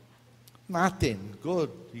of? Nothing. Good.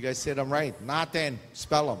 You guys said I'm right. Nothing.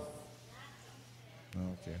 Spell them.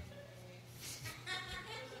 Okay.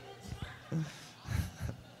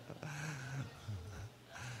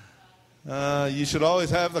 You should always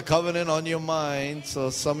have the covenant on your mind. So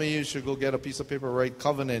some of you should go get a piece of paper, write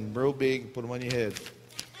covenant, real big, put them on your head.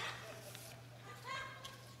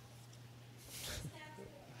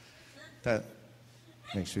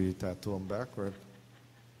 Make sure you tattoo them backward.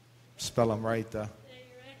 Spell them right.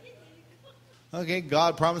 Okay,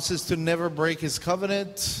 God promises to never break his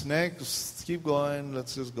covenant. Next, keep going.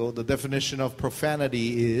 Let's just go. The definition of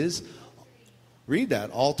profanity is, read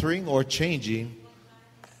that, altering or changing.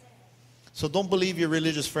 So don't believe your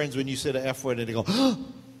religious friends when you say the F word and they go, oh,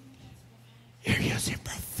 you're using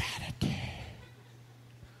profanity.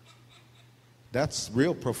 That's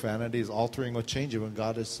real profanity, is altering or changing when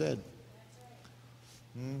God has said.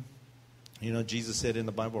 Jesus said in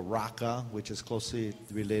the Bible, raka, which is closely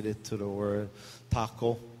related to the word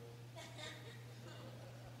taco.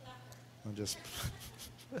 I'm just,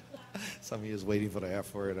 some of you is waiting for the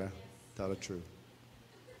F word. Tell the truth.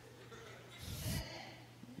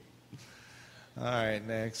 All right,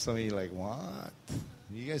 next. Some of you like, what?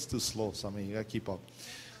 You guys too slow. Some of you got to keep up.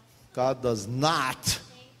 God does not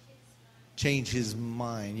change his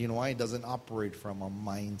mind. You know why? He doesn't operate from a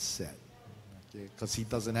mindset. Because he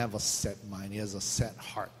doesn't have a set mind. He has a set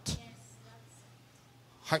heart.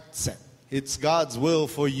 Heart set. It's God's will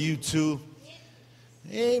for you to.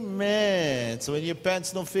 Amen. So when your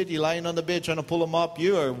pants don't fit, you're lying on the bed trying to pull them up,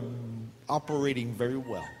 you are operating very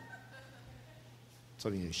well. So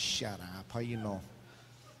you shut up. How you know?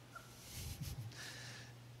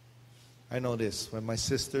 I know this. When my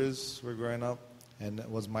sisters were growing up and it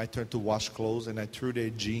was my turn to wash clothes and I threw their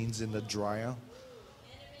jeans in the dryer,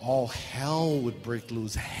 all hell would break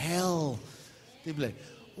loose. Hell. They'd be like,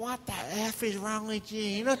 what the F is wrong with you?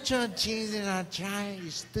 You're not throwing jeans in a dryer, you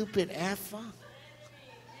stupid F.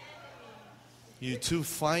 You two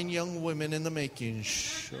fine young women in the making.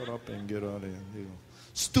 Shut up and get out of here.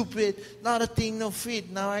 Stupid, not a thing no fit.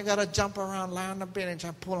 Now I gotta jump around, lie on the bed and try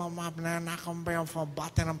to pull them up and I'm not gonna be able to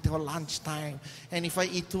button them till lunchtime. And if I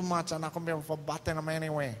eat too much, I'm not gonna be able to button them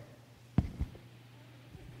anyway.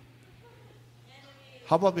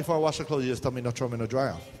 How about before I wash the clothes, you just tell me not throw them in the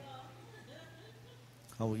dryer?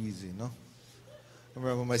 How easy, no? I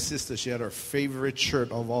remember my sister, she had her favorite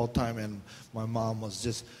shirt of all time, and my mom was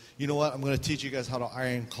just, you know what, I'm going to teach you guys how to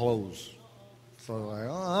iron clothes. So like,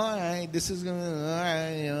 oh, all right, this is going to, all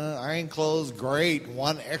right, iron clothes, great.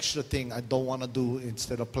 One extra thing I don't want to do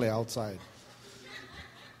instead of play outside.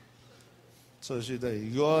 So she did,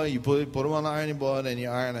 you go, you put them on the ironing board and you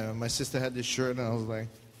iron them. My sister had this shirt and I was like,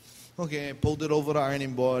 okay, I pulled it over the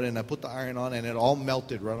ironing board and I put the iron on and it all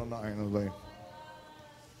melted right on the iron. I was like,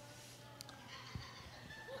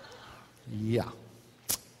 yeah.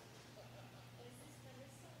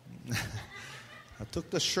 I took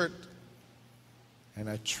the shirt And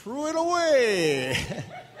I threw it away.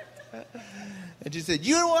 And she said,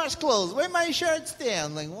 you don't wash clothes. Where my shirts stay?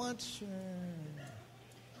 I'm like, what shirt?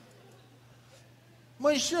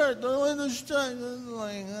 My shirt. I want the shirt. I'm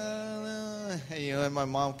like, and my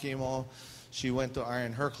mom came home. She went to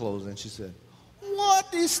iron her clothes and she said,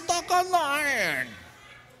 what is stuck on the iron?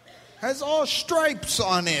 Has all stripes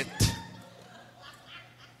on it.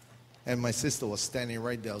 And my sister was standing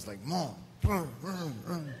right there. I was like, Mom.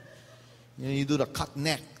 You do the cut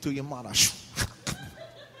neck to your mother.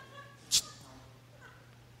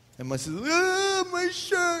 And my sister, my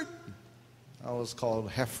shirt. I was called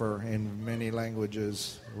heifer in many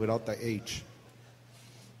languages without the H.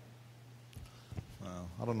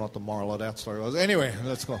 I don't know what the moral of that story was. Anyway,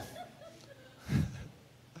 let's go.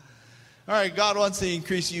 All right, God wants to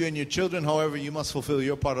increase you and your children. However, you must fulfill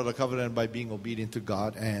your part of the covenant by being obedient to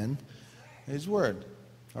God and His Word.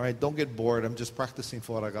 All right, don't get bored. I'm just practicing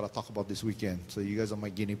for what I got to talk about this weekend. So you guys are my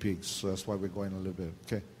guinea pigs. So that's why we're going a little bit.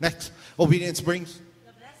 Okay, next. Obedience brings?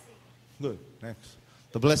 The blessing. Good, next.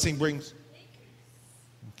 The blessing brings?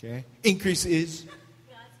 Okay. Increase is? God's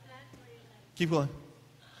plan for your life. Keep going.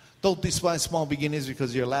 Don't despise small beginnings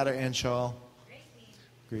because your latter end shall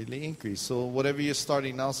greatly increase. So whatever you're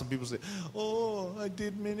starting now, some people say, oh, I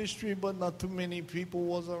did ministry, but not too many people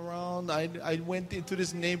was around. I went into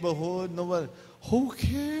this neighborhood. Nobody. Who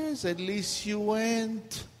cares? At least you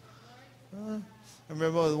went. I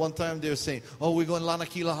remember one time they were saying, oh, we're going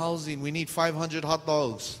Lanakila housing. We need 500 hot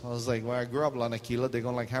dogs. I was like, well, I grew up Lanakila. They're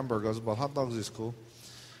going like hamburgers, but hot dogs is cool.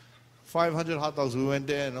 500 hot dogs. We went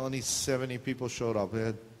there and only 70 people showed up. We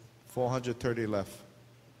had 430 left.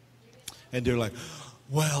 And they're like,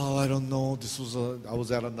 well, I don't know. I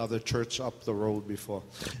was at another church up the road before.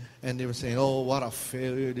 And they were saying, oh, what a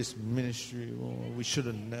failure, this ministry. Oh, we should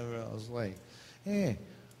have never. I was like, hey,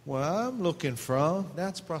 what I'm looking for,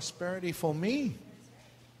 that's prosperity for me.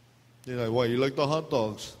 They're like, why, you like the hot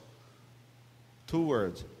dogs? 2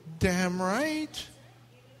 words. Damn right.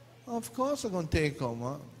 Of course I'm going to take them.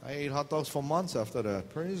 Huh? I ate hot dogs for months after that.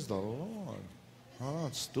 Praise the Lord. Oh,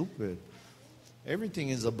 it's stupid. Everything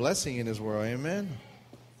is a blessing in this world. Amen.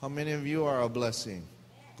 How many of you are a blessing?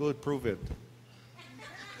 Good, prove it.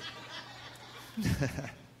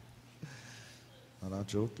 I'm not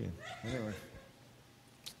joking. Anyway.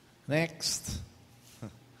 Next.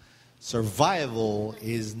 Survival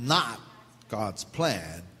is not God's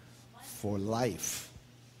plan for life.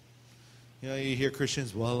 You know, you hear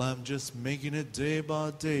Christians, well, I'm just making it day by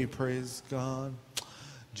day. Praise God.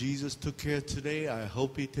 Jesus took care of today. I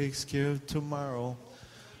hope He takes care of tomorrow.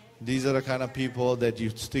 These are the kind of people that you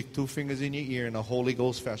stick 2 fingers in your ear in a Holy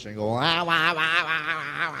Ghost fashion and go, wah, wah, wah,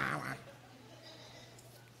 wah, wah, wah.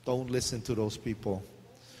 Don't listen to those people.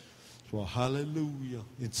 Well, hallelujah.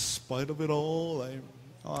 In spite of it all,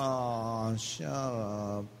 shut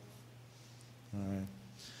up. All right.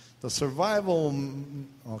 The survival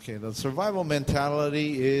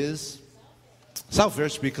mentality is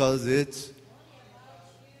selfish because it's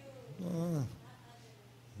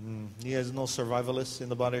you guys know survivalists in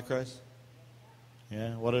the body of Christ?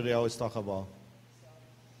 Yeah? What do they always talk about?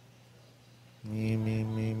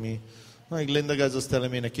 Me. Like Linda guys was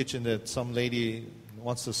telling me in the kitchen that some lady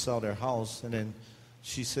wants to sell their house, and then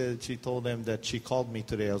she told them that she called me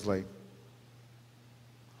today. I was like,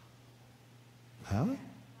 huh?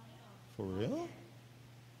 For real?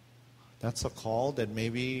 That's a call that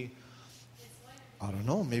maybe, I don't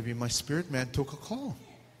know, maybe my spirit man took a call.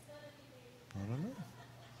 I don't know.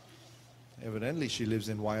 Evidently, she lives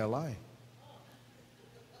in YLI.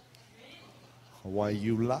 Why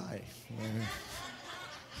you lie?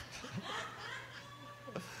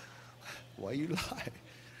 Why you lie?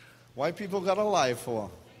 Why people gotta lie for?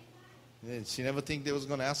 She never think they was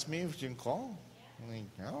gonna ask me if she can call. I mean,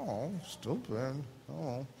 no, stupid.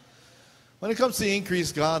 No. When it comes to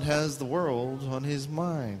increase, God has the world on His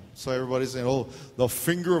mind. So everybody's saying, oh, the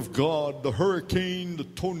finger of God, the hurricane, the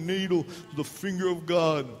tornado, the finger of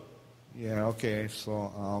God. Yeah, okay,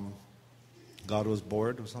 so God was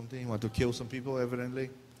bored or something. He wanted to kill some people, evidently.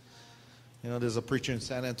 You know, there's a preacher in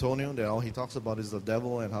San Antonio that all he talks about is the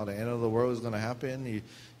devil and how the end of the world is going to happen.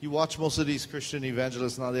 You watch most of these Christian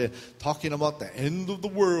evangelists now, they're talking about the end of the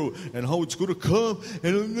world and how it's going to come,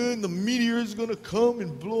 and then the meteor is going to come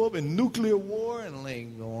and blow up in nuclear war. And like,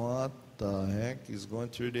 what the heck is going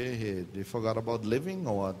through their head? They forgot about living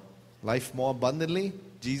or what? Life more abundantly?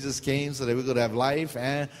 Jesus came so that we could have life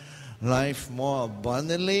and life more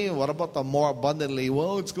abundantly. What about the more abundantly?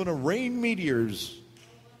 Well, it's going to rain meteors.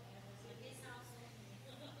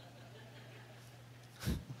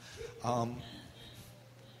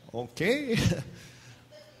 Okay.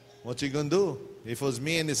 What you going to do? If it was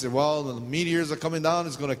me and they said, well, the meteors are coming down,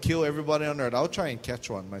 it's going to kill everybody on earth, I'll try and catch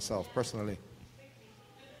one myself, personally.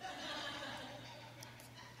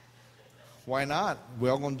 Why not? We're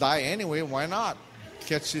all going to die anyway. Why not?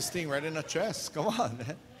 Catch this thing right in the chest. Come on,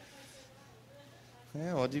 man.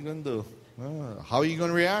 Yeah, what are you going to do? How are you going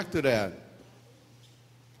to react to that?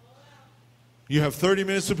 You have 30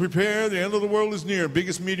 minutes to prepare. The end of the world is near.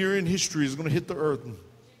 Biggest meteor in history is going to hit the earth.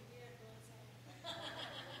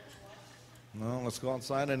 No, let's go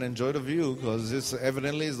outside and enjoy the view, because this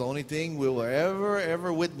evidently is the only thing we will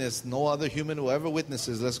ever witness. No other human will ever witness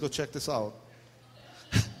this. Let's go check this out.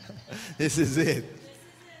 This is it.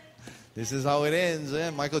 This is how it ends. Eh?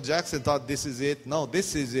 Michael Jackson thought this is it. No,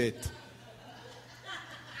 this is it.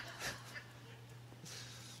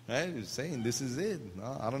 Right? He's saying this is it.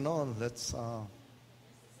 No, I don't know.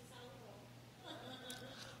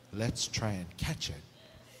 Let's try and catch it.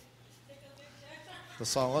 The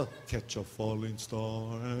song, catch a falling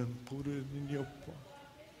star and put it in your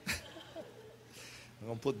pocket. I'm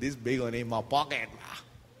going to put this big one in my pocket.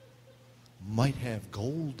 Might have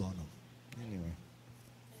gold on them. Anyway.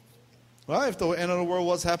 Well, if the end of the world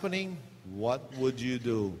was happening, what would you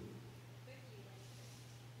do?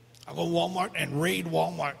 I'll go to Walmart and raid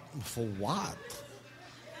Walmart. For what?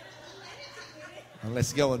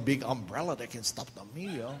 Unless you get one big umbrella that can stop the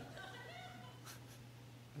meal.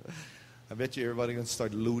 I bet you everybody going to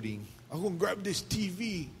start looting. I'm going to grab this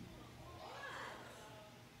TV.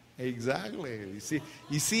 Exactly.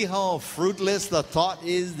 You see how fruitless the thought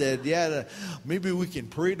is that, maybe we can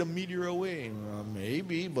pray the meteor away.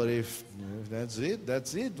 Maybe, but if that's it,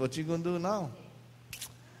 that's it. What you going to do now?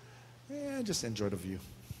 Yeah, just enjoy the view.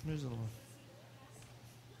 There's a lot.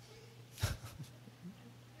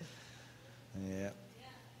 Yeah.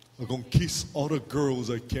 I'm going to kiss all the girls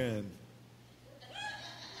I can.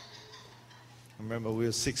 I remember we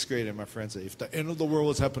were 6th grade and my friend said, if the end of the world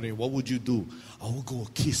was happening, what would you do? I would go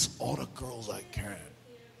kiss all the girls I can.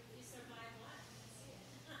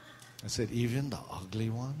 I said, even the ugly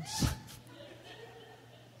ones?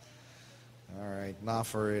 All right, not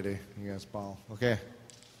for it. You guys, Paul. Okay,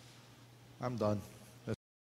 I'm done.